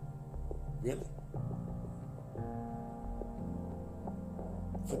 Really?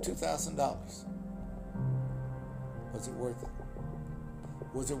 For $2,000. Was it worth it?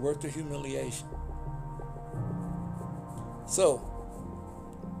 Was it worth the humiliation? So,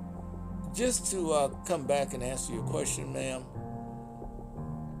 just to come back and answer your question, ma'am,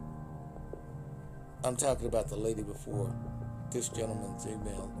 I'm talking about the lady before this gentleman's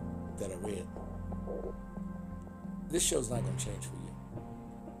email that I read. This show's not going to change for you.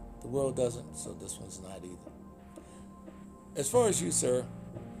 The world doesn't, so this one's not either. As far as you, sir,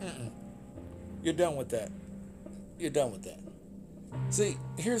 you're done with that. You're done with that. See,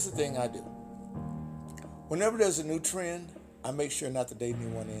 here's the thing I do. Whenever there's a new trend, I make sure not to date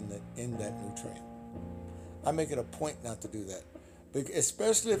anyone in that new trend. I make it a point not to do that.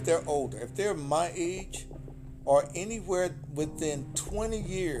 Especially if they're older. If they're my age or anywhere within 20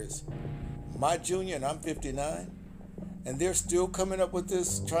 years, my junior, and I'm 59, and they're still coming up with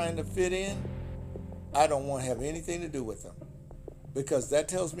this, trying to fit in, I don't want to have anything to do with them. Because that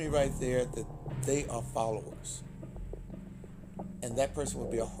tells me right there that they are followers. And that person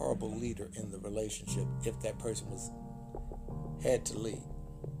would be a horrible leader in the relationship if that person had to lead.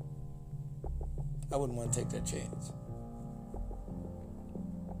 I wouldn't want to take that chance.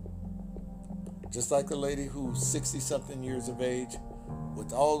 Just like the lady who's 60-something years of age,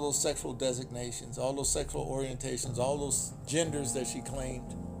 with all those sexual designations, all those sexual orientations, all those genders that she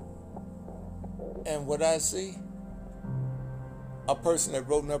claimed. And what I see, a person that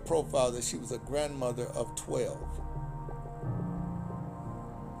wrote in her profile that she was a grandmother of 12,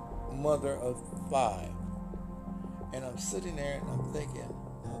 mother of 5. And I'm sitting there and I'm thinking,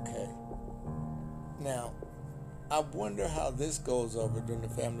 okay, now, I wonder how this goes over during the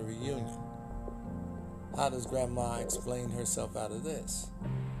family reunion. How does Grandma explain herself out of this?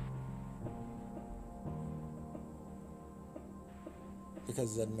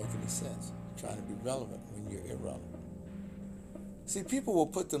 Because it doesn't make any sense. You're trying to be relevant when you're irrelevant. See, people will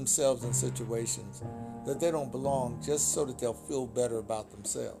put themselves in situations that they don't belong just so that they'll feel better about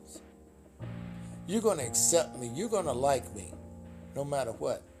themselves. You're going to accept me. You're going to like me, no matter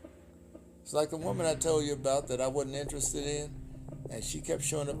what. It's like the woman I told you about that I wasn't interested in, and she kept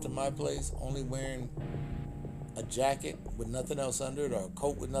showing up to my place only wearing a jacket with nothing else under it or a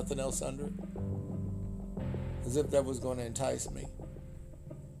coat with nothing else under it, as if that was going to entice me.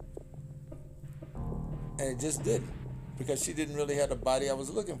 And it just didn't, because she didn't really have the body I was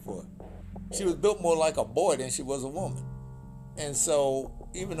looking for. She was built more like a boy than she was a woman. And so,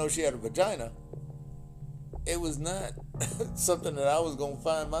 even though she had a vagina, it was not something that I was going to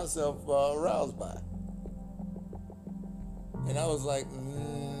find myself aroused by. And I was like,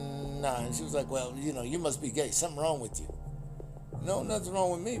 nah. And she was like, well, you must be gay. Something wrong with you. No, nothing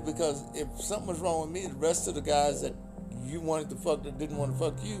wrong with me, because if something was wrong with me, the rest of the guys that you wanted to fuck that didn't want to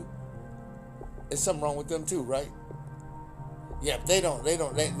fuck you, there's something wrong with them too, right? Yeah, they don't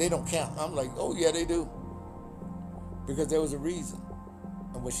count. I'm like, oh yeah, they do. Because there was a reason.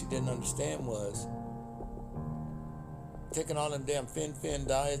 And what she didn't understand was taking all them damn fin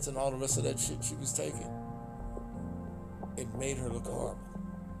diets and all the rest of that shit she was taking. It made her look horrible.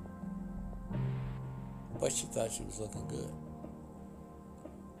 But she thought she was looking good.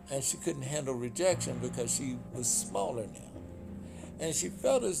 And she couldn't handle rejection because she was smaller now. And she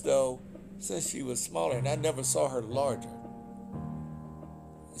felt as though, since she was smaller, and I never saw her larger,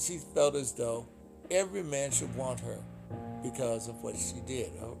 she felt as though every man should want her because of what she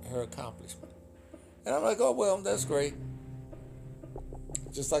did, her accomplishment. And I'm like, oh, well, that's great.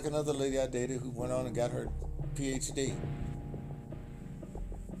 Just like another lady I dated who went on and got her PhD.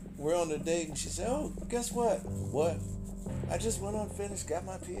 We're on a date, and she said, oh, guess what? What? I just went on, finished, got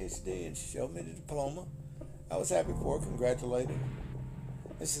my PhD, and she showed me the diploma. I was happy for her, congratulated her.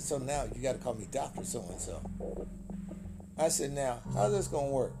 I said, so now you got to call me Dr. So-and-so. I said, now, how's this going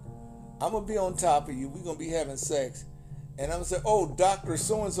to work? I'm going to be on top of you. We're going to be having sex. And I'm going to say, oh, Dr.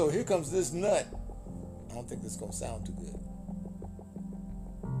 So-and-so, here comes this nut. I don't think this is going to sound too good.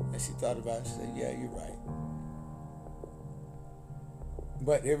 And she thought about it. She said, yeah, you're right.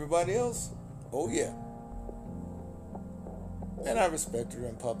 But everybody else, oh, yeah. And I respected her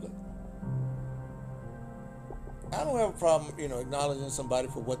in public. I don't have a problem, acknowledging somebody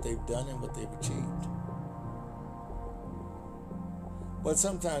for what they've done and what they've achieved. But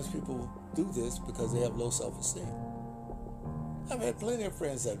sometimes people do this because they have low self-esteem. I've had plenty of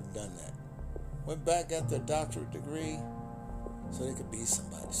friends that have done that. Went back, got their doctorate degree so they could be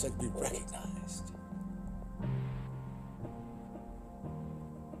somebody, so they could be recognized.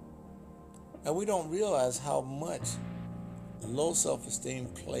 And we don't realize how much low self-esteem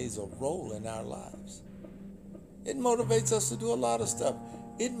plays a role in our lives. It motivates us to do a lot of stuff.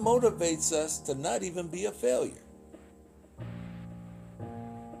 It motivates us to not even be a failure.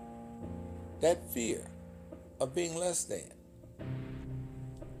 That fear of being less than.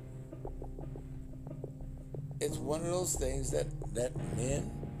 It's one of those things that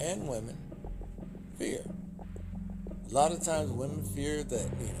men and women fear. A lot of times women fear that,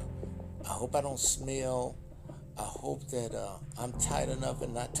 I hope I don't smell. I hope that I'm tight enough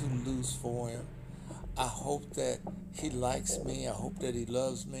and not too loose for him. I hope that he likes me. I hope that he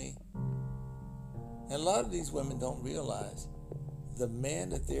loves me. And a lot of these women don't realize the man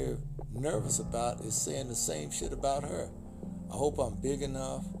that they're nervous about is saying the same shit about her. I hope I'm big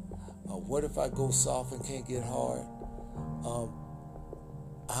enough. What if I go soft and can't get hard?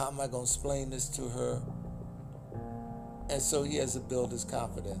 How am I going to explain this to her? And so he has to build his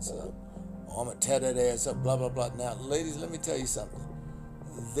confidence up. I'm going to tear that ass up, blah, blah, blah. Now, ladies, let me tell you something.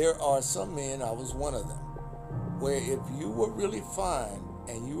 There are some men, I was one of them, where if you were really fine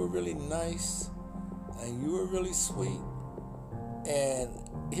and you were really nice and you were really sweet, and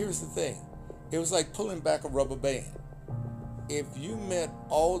here's the thing, it was like pulling back a rubber band. If you met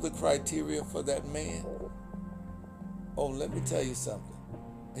all the criteria for that man, let me tell you something.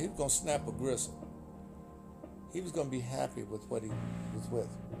 He was going to snap a gristle. He was going to be happy with what he was with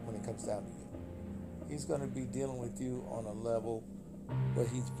when it comes down to you. He's going to be dealing with you on a level where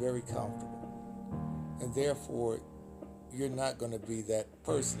he's very comfortable. And therefore, you're not going to be that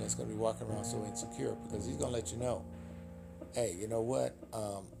person that's going to be walking around so insecure, because he's going to let you know, hey, you know what?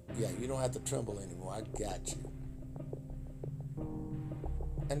 You don't have to tremble anymore. I got you.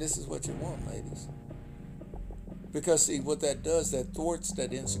 And this is what you want, ladies. Because, see, what that does, that thwarts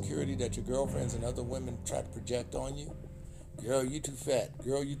that insecurity that your girlfriends and other women try to project on you. Girl, you too fat.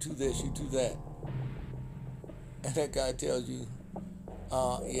 Girl, you too this, you too that. And that guy tells you,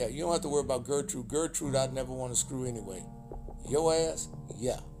 you don't have to worry about Gertrude. Gertrude, I'd never want to screw anyway. Your ass?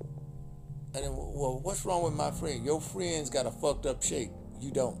 Yeah. And then, well, what's wrong with my friend? Your friend's got a fucked up shape.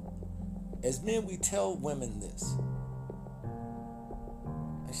 You don't. As men, we tell women this.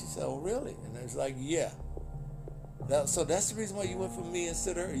 And she said, oh, really? And it's like, yeah. So that's the reason why you went for me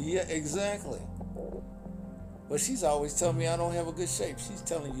instead of her? Yeah, exactly. But she's always telling me I don't have a good shape. She's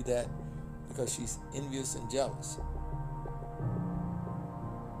telling you that because she's envious and jealous.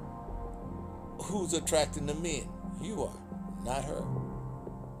 Who's attracting the men? You are, not her.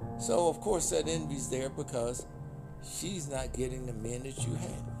 So, of course, that envy's there because she's not getting the men that you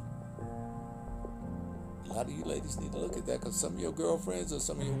have. A lot of you ladies need to look at that, because some of your girlfriends are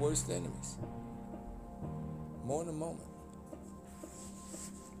some of your worst enemies. More in a moment.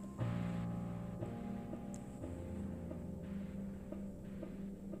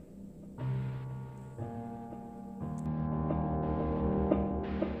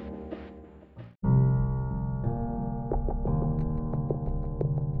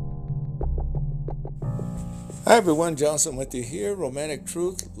 Hi everyone, Johnson with you here, Romantic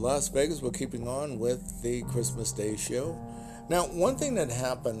Truth, Las Vegas. We're keeping on with the Christmas Day show. Now, one thing that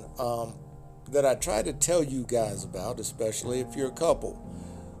happened that I try to tell you guys about, especially if you're a couple,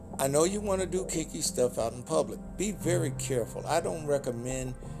 I know you want to do kinky stuff out in public. Be very careful. I don't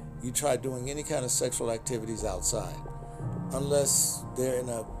recommend you try doing any kind of sexual activities outside, unless they're in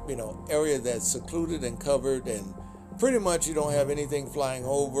a area that's secluded and covered, and pretty much you don't have anything flying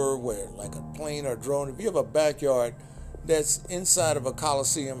over, where like a plane or drone. If you have a backyard that's inside of a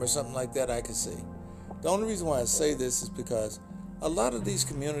coliseum or something like that, I can see. The only reason why I say this is because a lot of these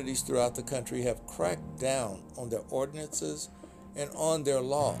communities throughout the country have cracked down on their ordinances and on their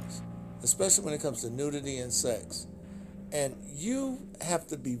laws, especially when it comes to nudity and sex. And you have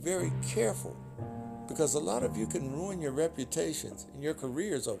to be very careful, because a lot of you can ruin your reputations and your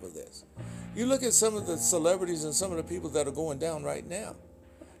careers over this. You look at some of the celebrities and some of the people that are going down right now,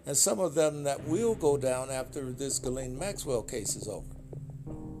 and some of them that will go down after this Ghislaine Maxwell case is over.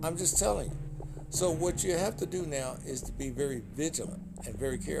 I'm just telling you. So what you have to do now is to be very vigilant and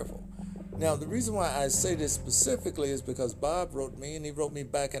very careful. Now, the reason why I say this specifically is because Bob wrote me, and he wrote me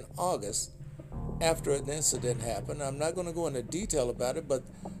back in August after an incident happened. I'm not going to go into detail about it, but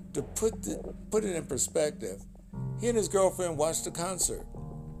to put it in perspective, he and his girlfriend watched a concert.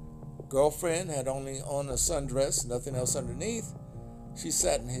 girlfriend had only on a sundress, nothing else underneath. She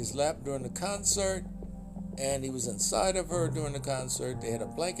sat in his lap during the concert, and he was inside of her during the concert. They had a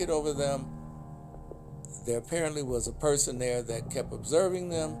blanket over them. There apparently was a person there that kept observing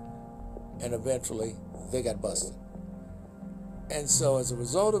them, and eventually they got busted. And so as a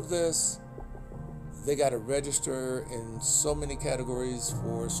result of this, they got to register in so many categories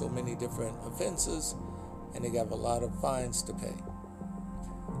for so many different offenses, and they got a lot of fines to pay.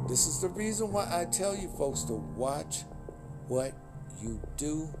 This is the reason why I tell you folks to watch what you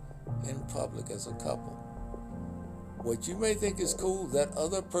do in public as a couple. What you may think is cool, that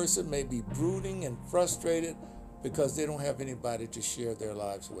other person may be brooding and frustrated because they don't have anybody to share their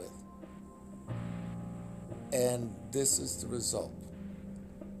lives with. And this is the result.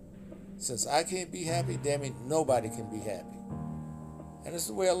 Since I can't be happy, damn it, nobody can be happy. And it's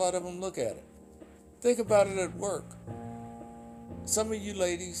the way a lot of them look at it. Think about it at work. Some of you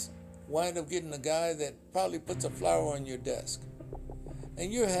ladies wind up getting a guy that probably puts a flower on your desk.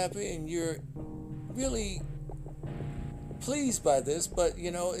 And you're happy and you're really pleased by this, but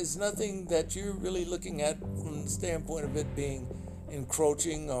it's nothing that you're really looking at from the standpoint of it being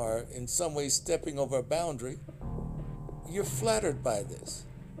encroaching or in some way stepping over a boundary. You're flattered by this.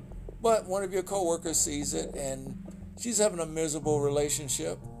 But one of your coworkers sees it and she's having a miserable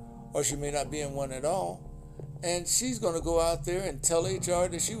relationship, or she may not be in one at all, and she's going to go out there and tell HR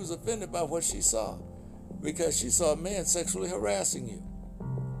that she was offended by what she saw because she saw a man sexually harassing you.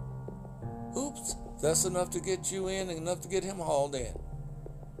 Oops, that's enough to get you in and enough to get him hauled in.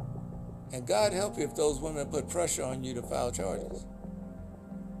 And God help you if those women put pressure on you to file charges.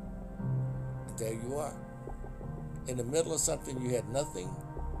 And there you are, in the middle of something you had nothing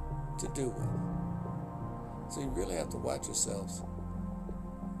to do with. So you really have to watch yourselves.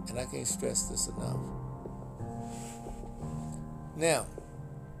 And I can't stress this enough. Now,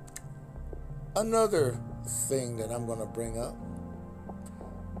 another thing that I'm going to bring up,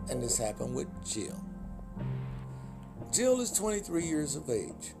 and this happened with Jill. Jill is 23 years of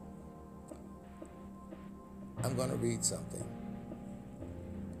age. I'm going to read something,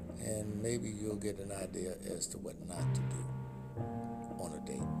 and maybe you'll get an idea as to what not to do on a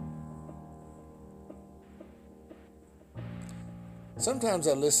date. Sometimes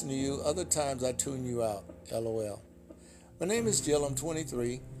I listen to you, other times I tune you out, LOL. My name is Jill, I'm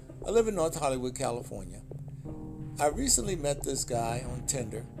 23. I live in North Hollywood, California. I recently met this guy on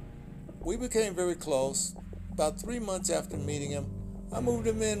Tinder. We became very close. About 3 months after meeting him, I moved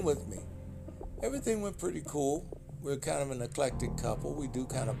him in with me. Everything went pretty cool. We're kind of an eclectic couple. We do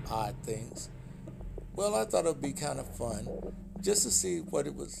kind of odd things. Well, I thought it would be kind of fun just to see what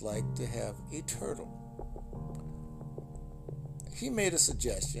it was like to have a turtle. He made a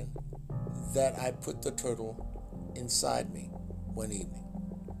suggestion that I put the turtle inside me one evening.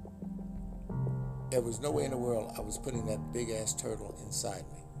 There was no way in the world I was putting that big-ass turtle inside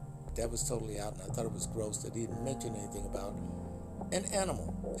me. That was totally out, and I thought it was gross that he didn't mention anything about an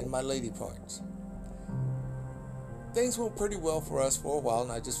animal in my lady parts. Things went pretty well for us for a while,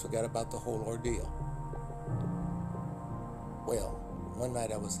 and I just forgot about the whole ordeal. Well, one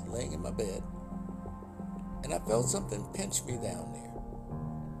night I was laying in my bed, and I felt something pinch me down there.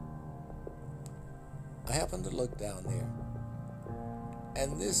 I happened to look down there,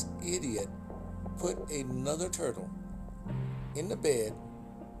 and this idiot put another turtle in the bed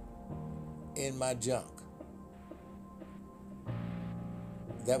in my junk.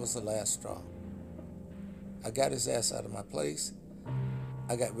 That was the last straw. I got his ass out of my place.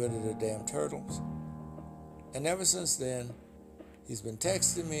 I got rid of the damn turtles. And ever since then, he's been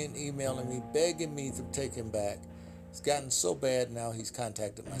texting me and emailing me, begging me to take him back. It's gotten so bad now he's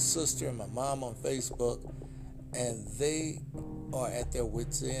contacted my sister and my mom on Facebook, and they are at their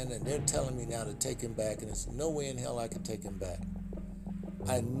wits' end, and they're telling me now to take him back, and there's no way in hell I can take him back.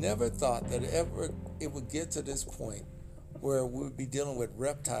 I never thought that ever it would get to this point where we would be dealing with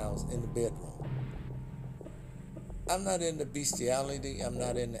reptiles in the bedroom. I'm not into bestiality, I'm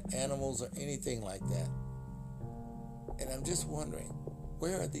not into animals or anything like that. And I'm just wondering,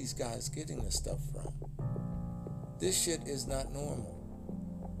 where are these guys getting this stuff from? This shit is not normal.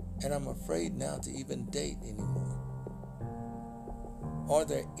 And I'm afraid now to even date anymore. Are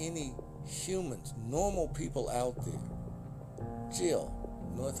there any humans, normal people out there? Jill,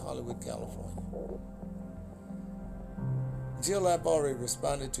 North Hollywood, California. Jill, I've already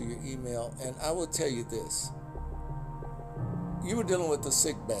responded to your email, and I will tell you this. You were dealing with a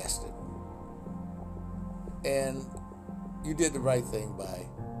sick bastard. And you did the right thing by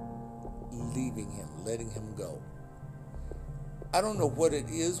leaving him, letting him go. I don't know what it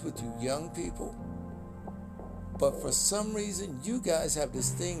is with you young people, But for some reason, you guys have this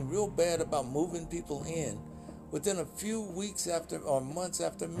thing real bad about moving people in within a few weeks after or months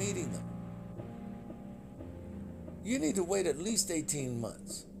after meeting them. You need to wait at least 18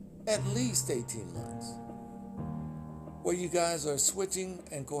 months. At least 18 months. Where you guys are switching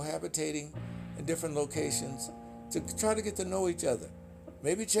and cohabitating in different locations to try to get to know each other.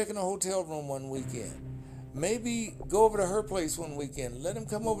 Maybe check in a hotel room one weekend. Maybe go over to her place one weekend. Let him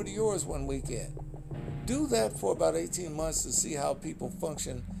come over to yours one weekend. Do that for about 18 months to see how people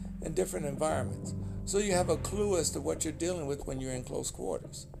function in different environments. So you have a clue as to what you're dealing with when you're in close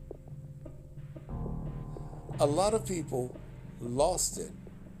quarters. A lot of people lost it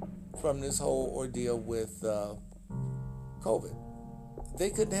from this whole ordeal with COVID.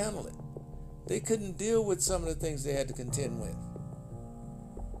 They couldn't handle it. They couldn't deal with some of the things they had to contend with.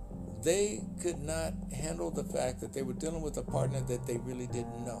 They could not handle the fact that they were dealing with a partner that they really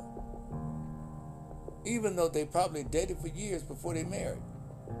didn't know. Even though they probably dated for years before they married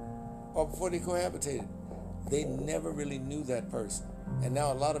or before they cohabitated. They never really knew that person. And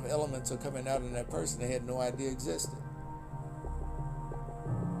now a lot of elements are coming out in that person they had no idea existed.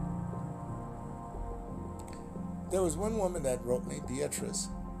 There was one woman that wrote me, Beatrice.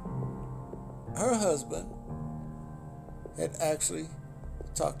 Her husband had actually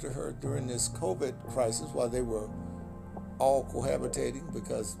talked to her during this COVID crisis while they were all cohabitating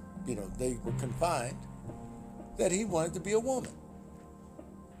because, they were confined, that he wanted to be a woman.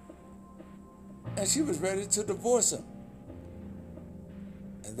 And she was ready to divorce him.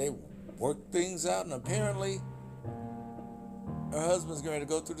 And they worked things out, and apparently her husband's going to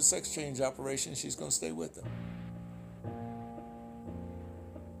go through the sex change operation. She's going to stay with him.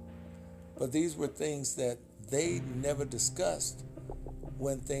 But these were things that they never discussed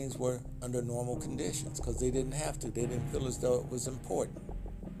when things were under normal conditions because they didn't have to. They didn't feel as though it was important.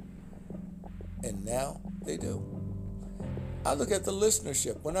 And now they do. I look at the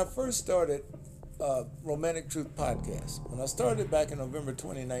listenership. When I first started Romantic Truth Podcast, when I started back in November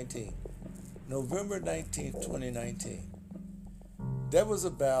 2019, November 19th, 2019, that was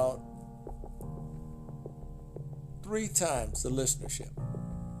about 3 times the listenership.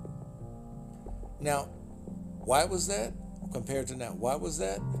 Now, why was that compared to now? Why was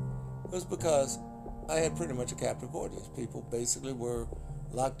that? It was because I had pretty much a captive audience. People basically were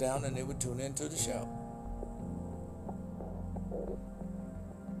locked down and they would tune into the show.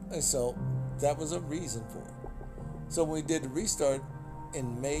 And so that was a reason for it. So when we did the restart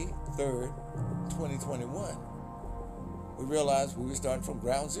in May 3rd, 2021, we realized we were starting from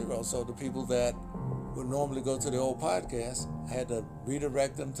ground zero. So the people that would normally go to the old podcast, I had to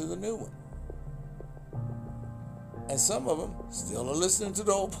redirect them to the new one. And some of them still are listening to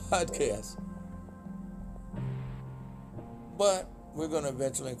the old podcast. But we're going to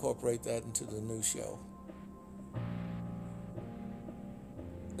eventually incorporate that into the new show.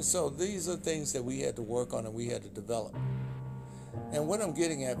 So these are things that we had to work on and we had to develop. And what I'm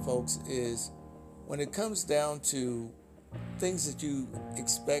getting at, folks, is when it comes down to things that you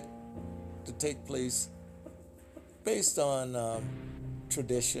expect to take place based on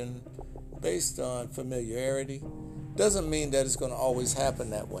tradition, based on familiarity, doesn't mean that it's going to always happen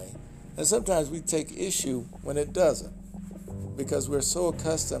that way. And sometimes we take issue when it doesn't because we're so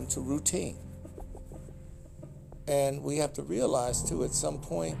accustomed to routine. And we have to realize, too, at some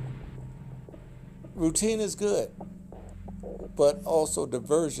point, routine is good, but also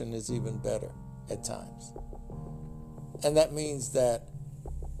diversion is even better at times. And that means that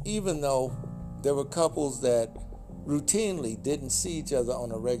even though there were couples that routinely didn't see each other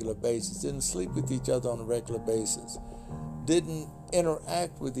on a regular basis, didn't sleep with each other on a regular basis, didn't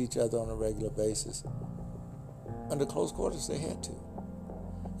interact with each other on a regular basis, under close quarters they had to.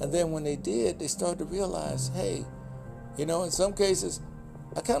 And then when they did, they started to realize, hey, in some cases,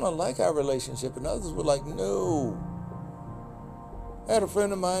 I kind of like our relationship. And others were like, no. I had a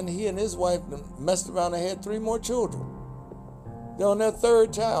friend of mine, he and his wife messed around and had 3 more children. They're on their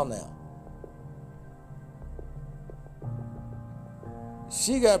 3rd child now.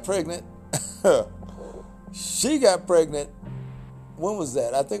 She got pregnant. When was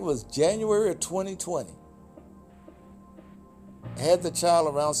that? I think it was January of 2020. Had the child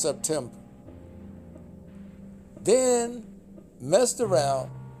around September. Then messed around,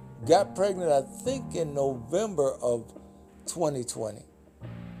 got pregnant, I think in November of 2020.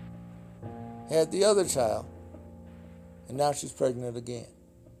 Had the other child, and now she's pregnant again.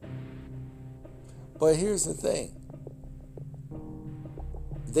 But here's the thing.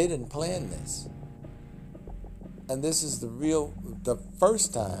 They didn't plan this. And this is the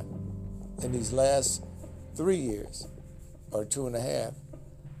first time in these last 3 years, or 2.5,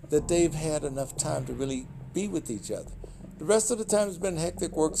 that they've had enough time to really be with each other. The rest of the time has been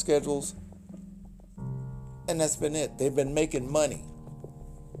hectic work schedules, and that's been it. They've been making money,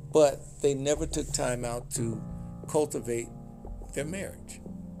 but they never took time out to cultivate their marriage.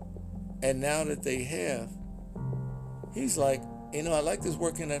 And now that they have, he's like, I like this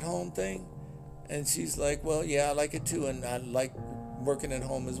working at home thing. And she's like, well, yeah, I like it too, and I like working at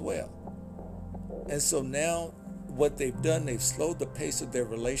home as well. And so now what they've done, they've slowed the pace of their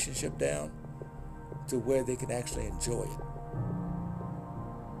relationship down to where they can actually enjoy it.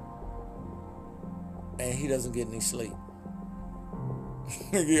 And he doesn't get any sleep.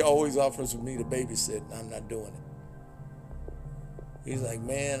 He always offers for me to babysit, and I'm not doing it. He's like,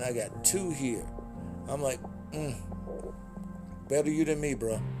 man, I got 2 here. I'm like, better you than me,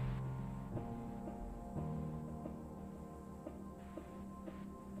 bro.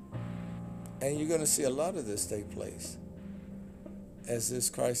 And you're going to see a lot of this take place as this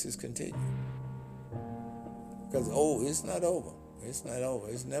crisis continues. Because, it's not over. It's not over.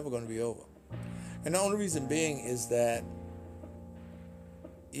 It's never going to be over. And the only reason being is that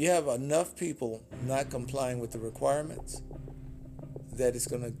you have enough people not complying with the requirements that it's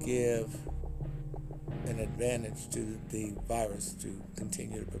going to give an advantage to the virus to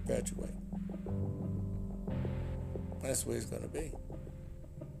continue to perpetuate. That's the way it's going to be.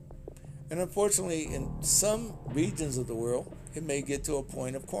 And unfortunately, in some regions of the world, it may get to a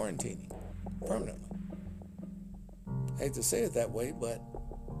point of quarantining permanently. I hate to say it that way, but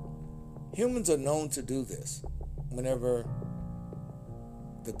humans are known to do this whenever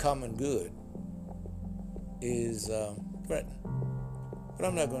the common good is threatened. But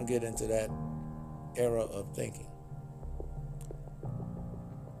I'm not going to get into that era of thinking.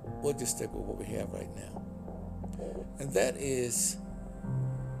 We'll just stick with what we have right now. And that is,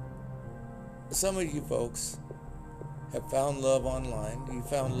 some of you folks have found love online. You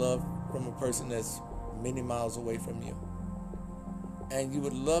found love from a person that's many miles away from you. And you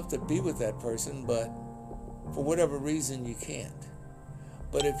would love to be with that person, but for whatever reason you can't.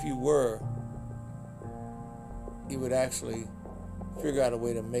 But if you were, you would actually figure out a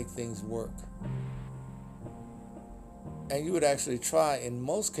way to make things work. And you would actually try, in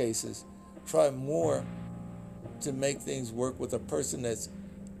most cases, try more to make things work with a person that's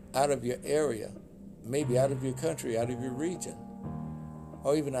out of your area, maybe out of your country, out of your region,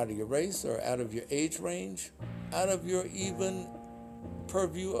 or even out of your race, or out of your age range, out of your even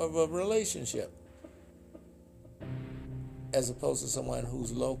purview of a relationship, as opposed to someone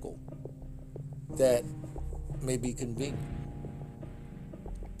who's local that may be convenient.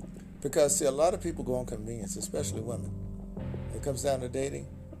 Because, see, a lot of people go on convenience, especially women. When it comes down to dating,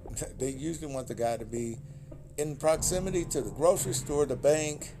 they usually want the guy to be in proximity to the grocery store, the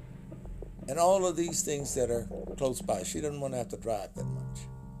bank, and all of these things that are close by. She doesn't want to have to drive that much.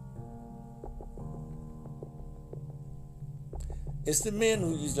 It's the men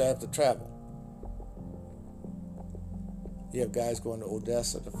who usually have to travel. You have guys going to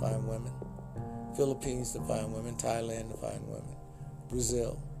Odessa to find women, Philippines to find women, Thailand to find women,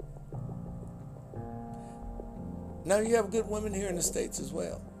 Brazil. Now you have good women here in the States as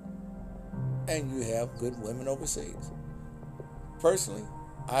well. And you have good women overseas. Personally,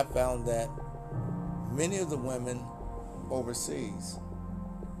 I found that many of the women overseas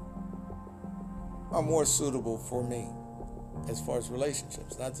are more suitable for me as far as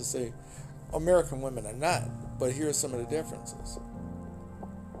relationships. Not to say American women are not, but here are some of the differences.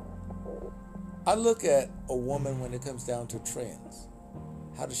 I look at a woman when it comes down to trends.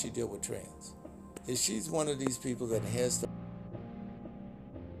 How does she deal with trends? If she's one of these people that has to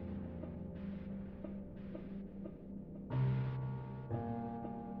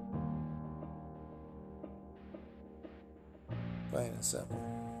plain and simple.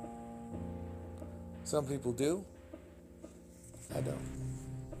 Some people do. I don't.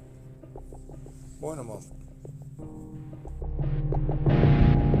 More in a moment.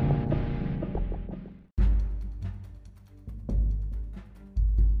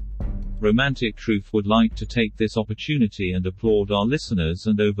 Romantic Truth would like to take this opportunity and applaud our listeners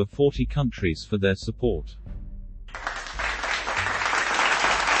and over 40 countries for their support.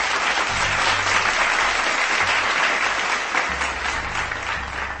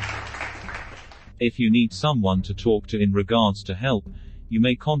 If you need someone to talk to in regards to help, you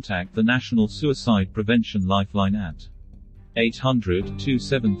may contact the National Suicide Prevention Lifeline at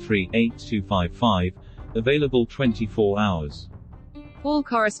 800-273-8255, available 24 hours. All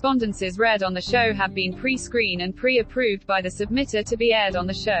correspondences read on the show have been pre-screened and pre-approved by the submitter to be aired on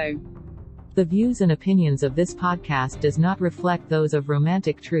the show. The views and opinions of this podcast does not reflect those of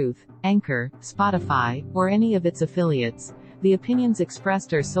Romantic Truth, Anchor, Spotify, or any of its affiliates. The opinions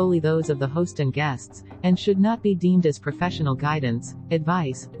expressed are solely those of the host and guests, and should not be deemed as professional guidance,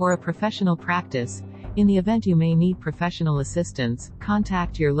 advice, or a professional practice. In the event you may need professional assistance,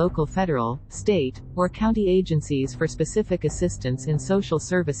 contact your local federal, state, or county agencies for specific assistance in social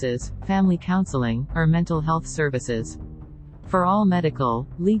services, family counseling, or mental health services. For all medical,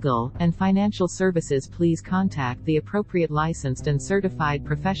 legal, and financial services, please contact the appropriate licensed and certified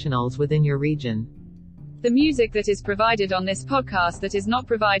professionals within your region. The music that is provided on this podcast that is not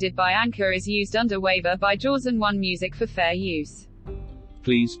provided by Anchor is used under waiver by Jaws and One Music for fair use.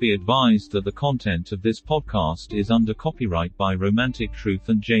 Please be advised that the content of this podcast is under copyright by Romantic Truth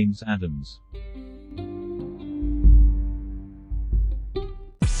and James Adams.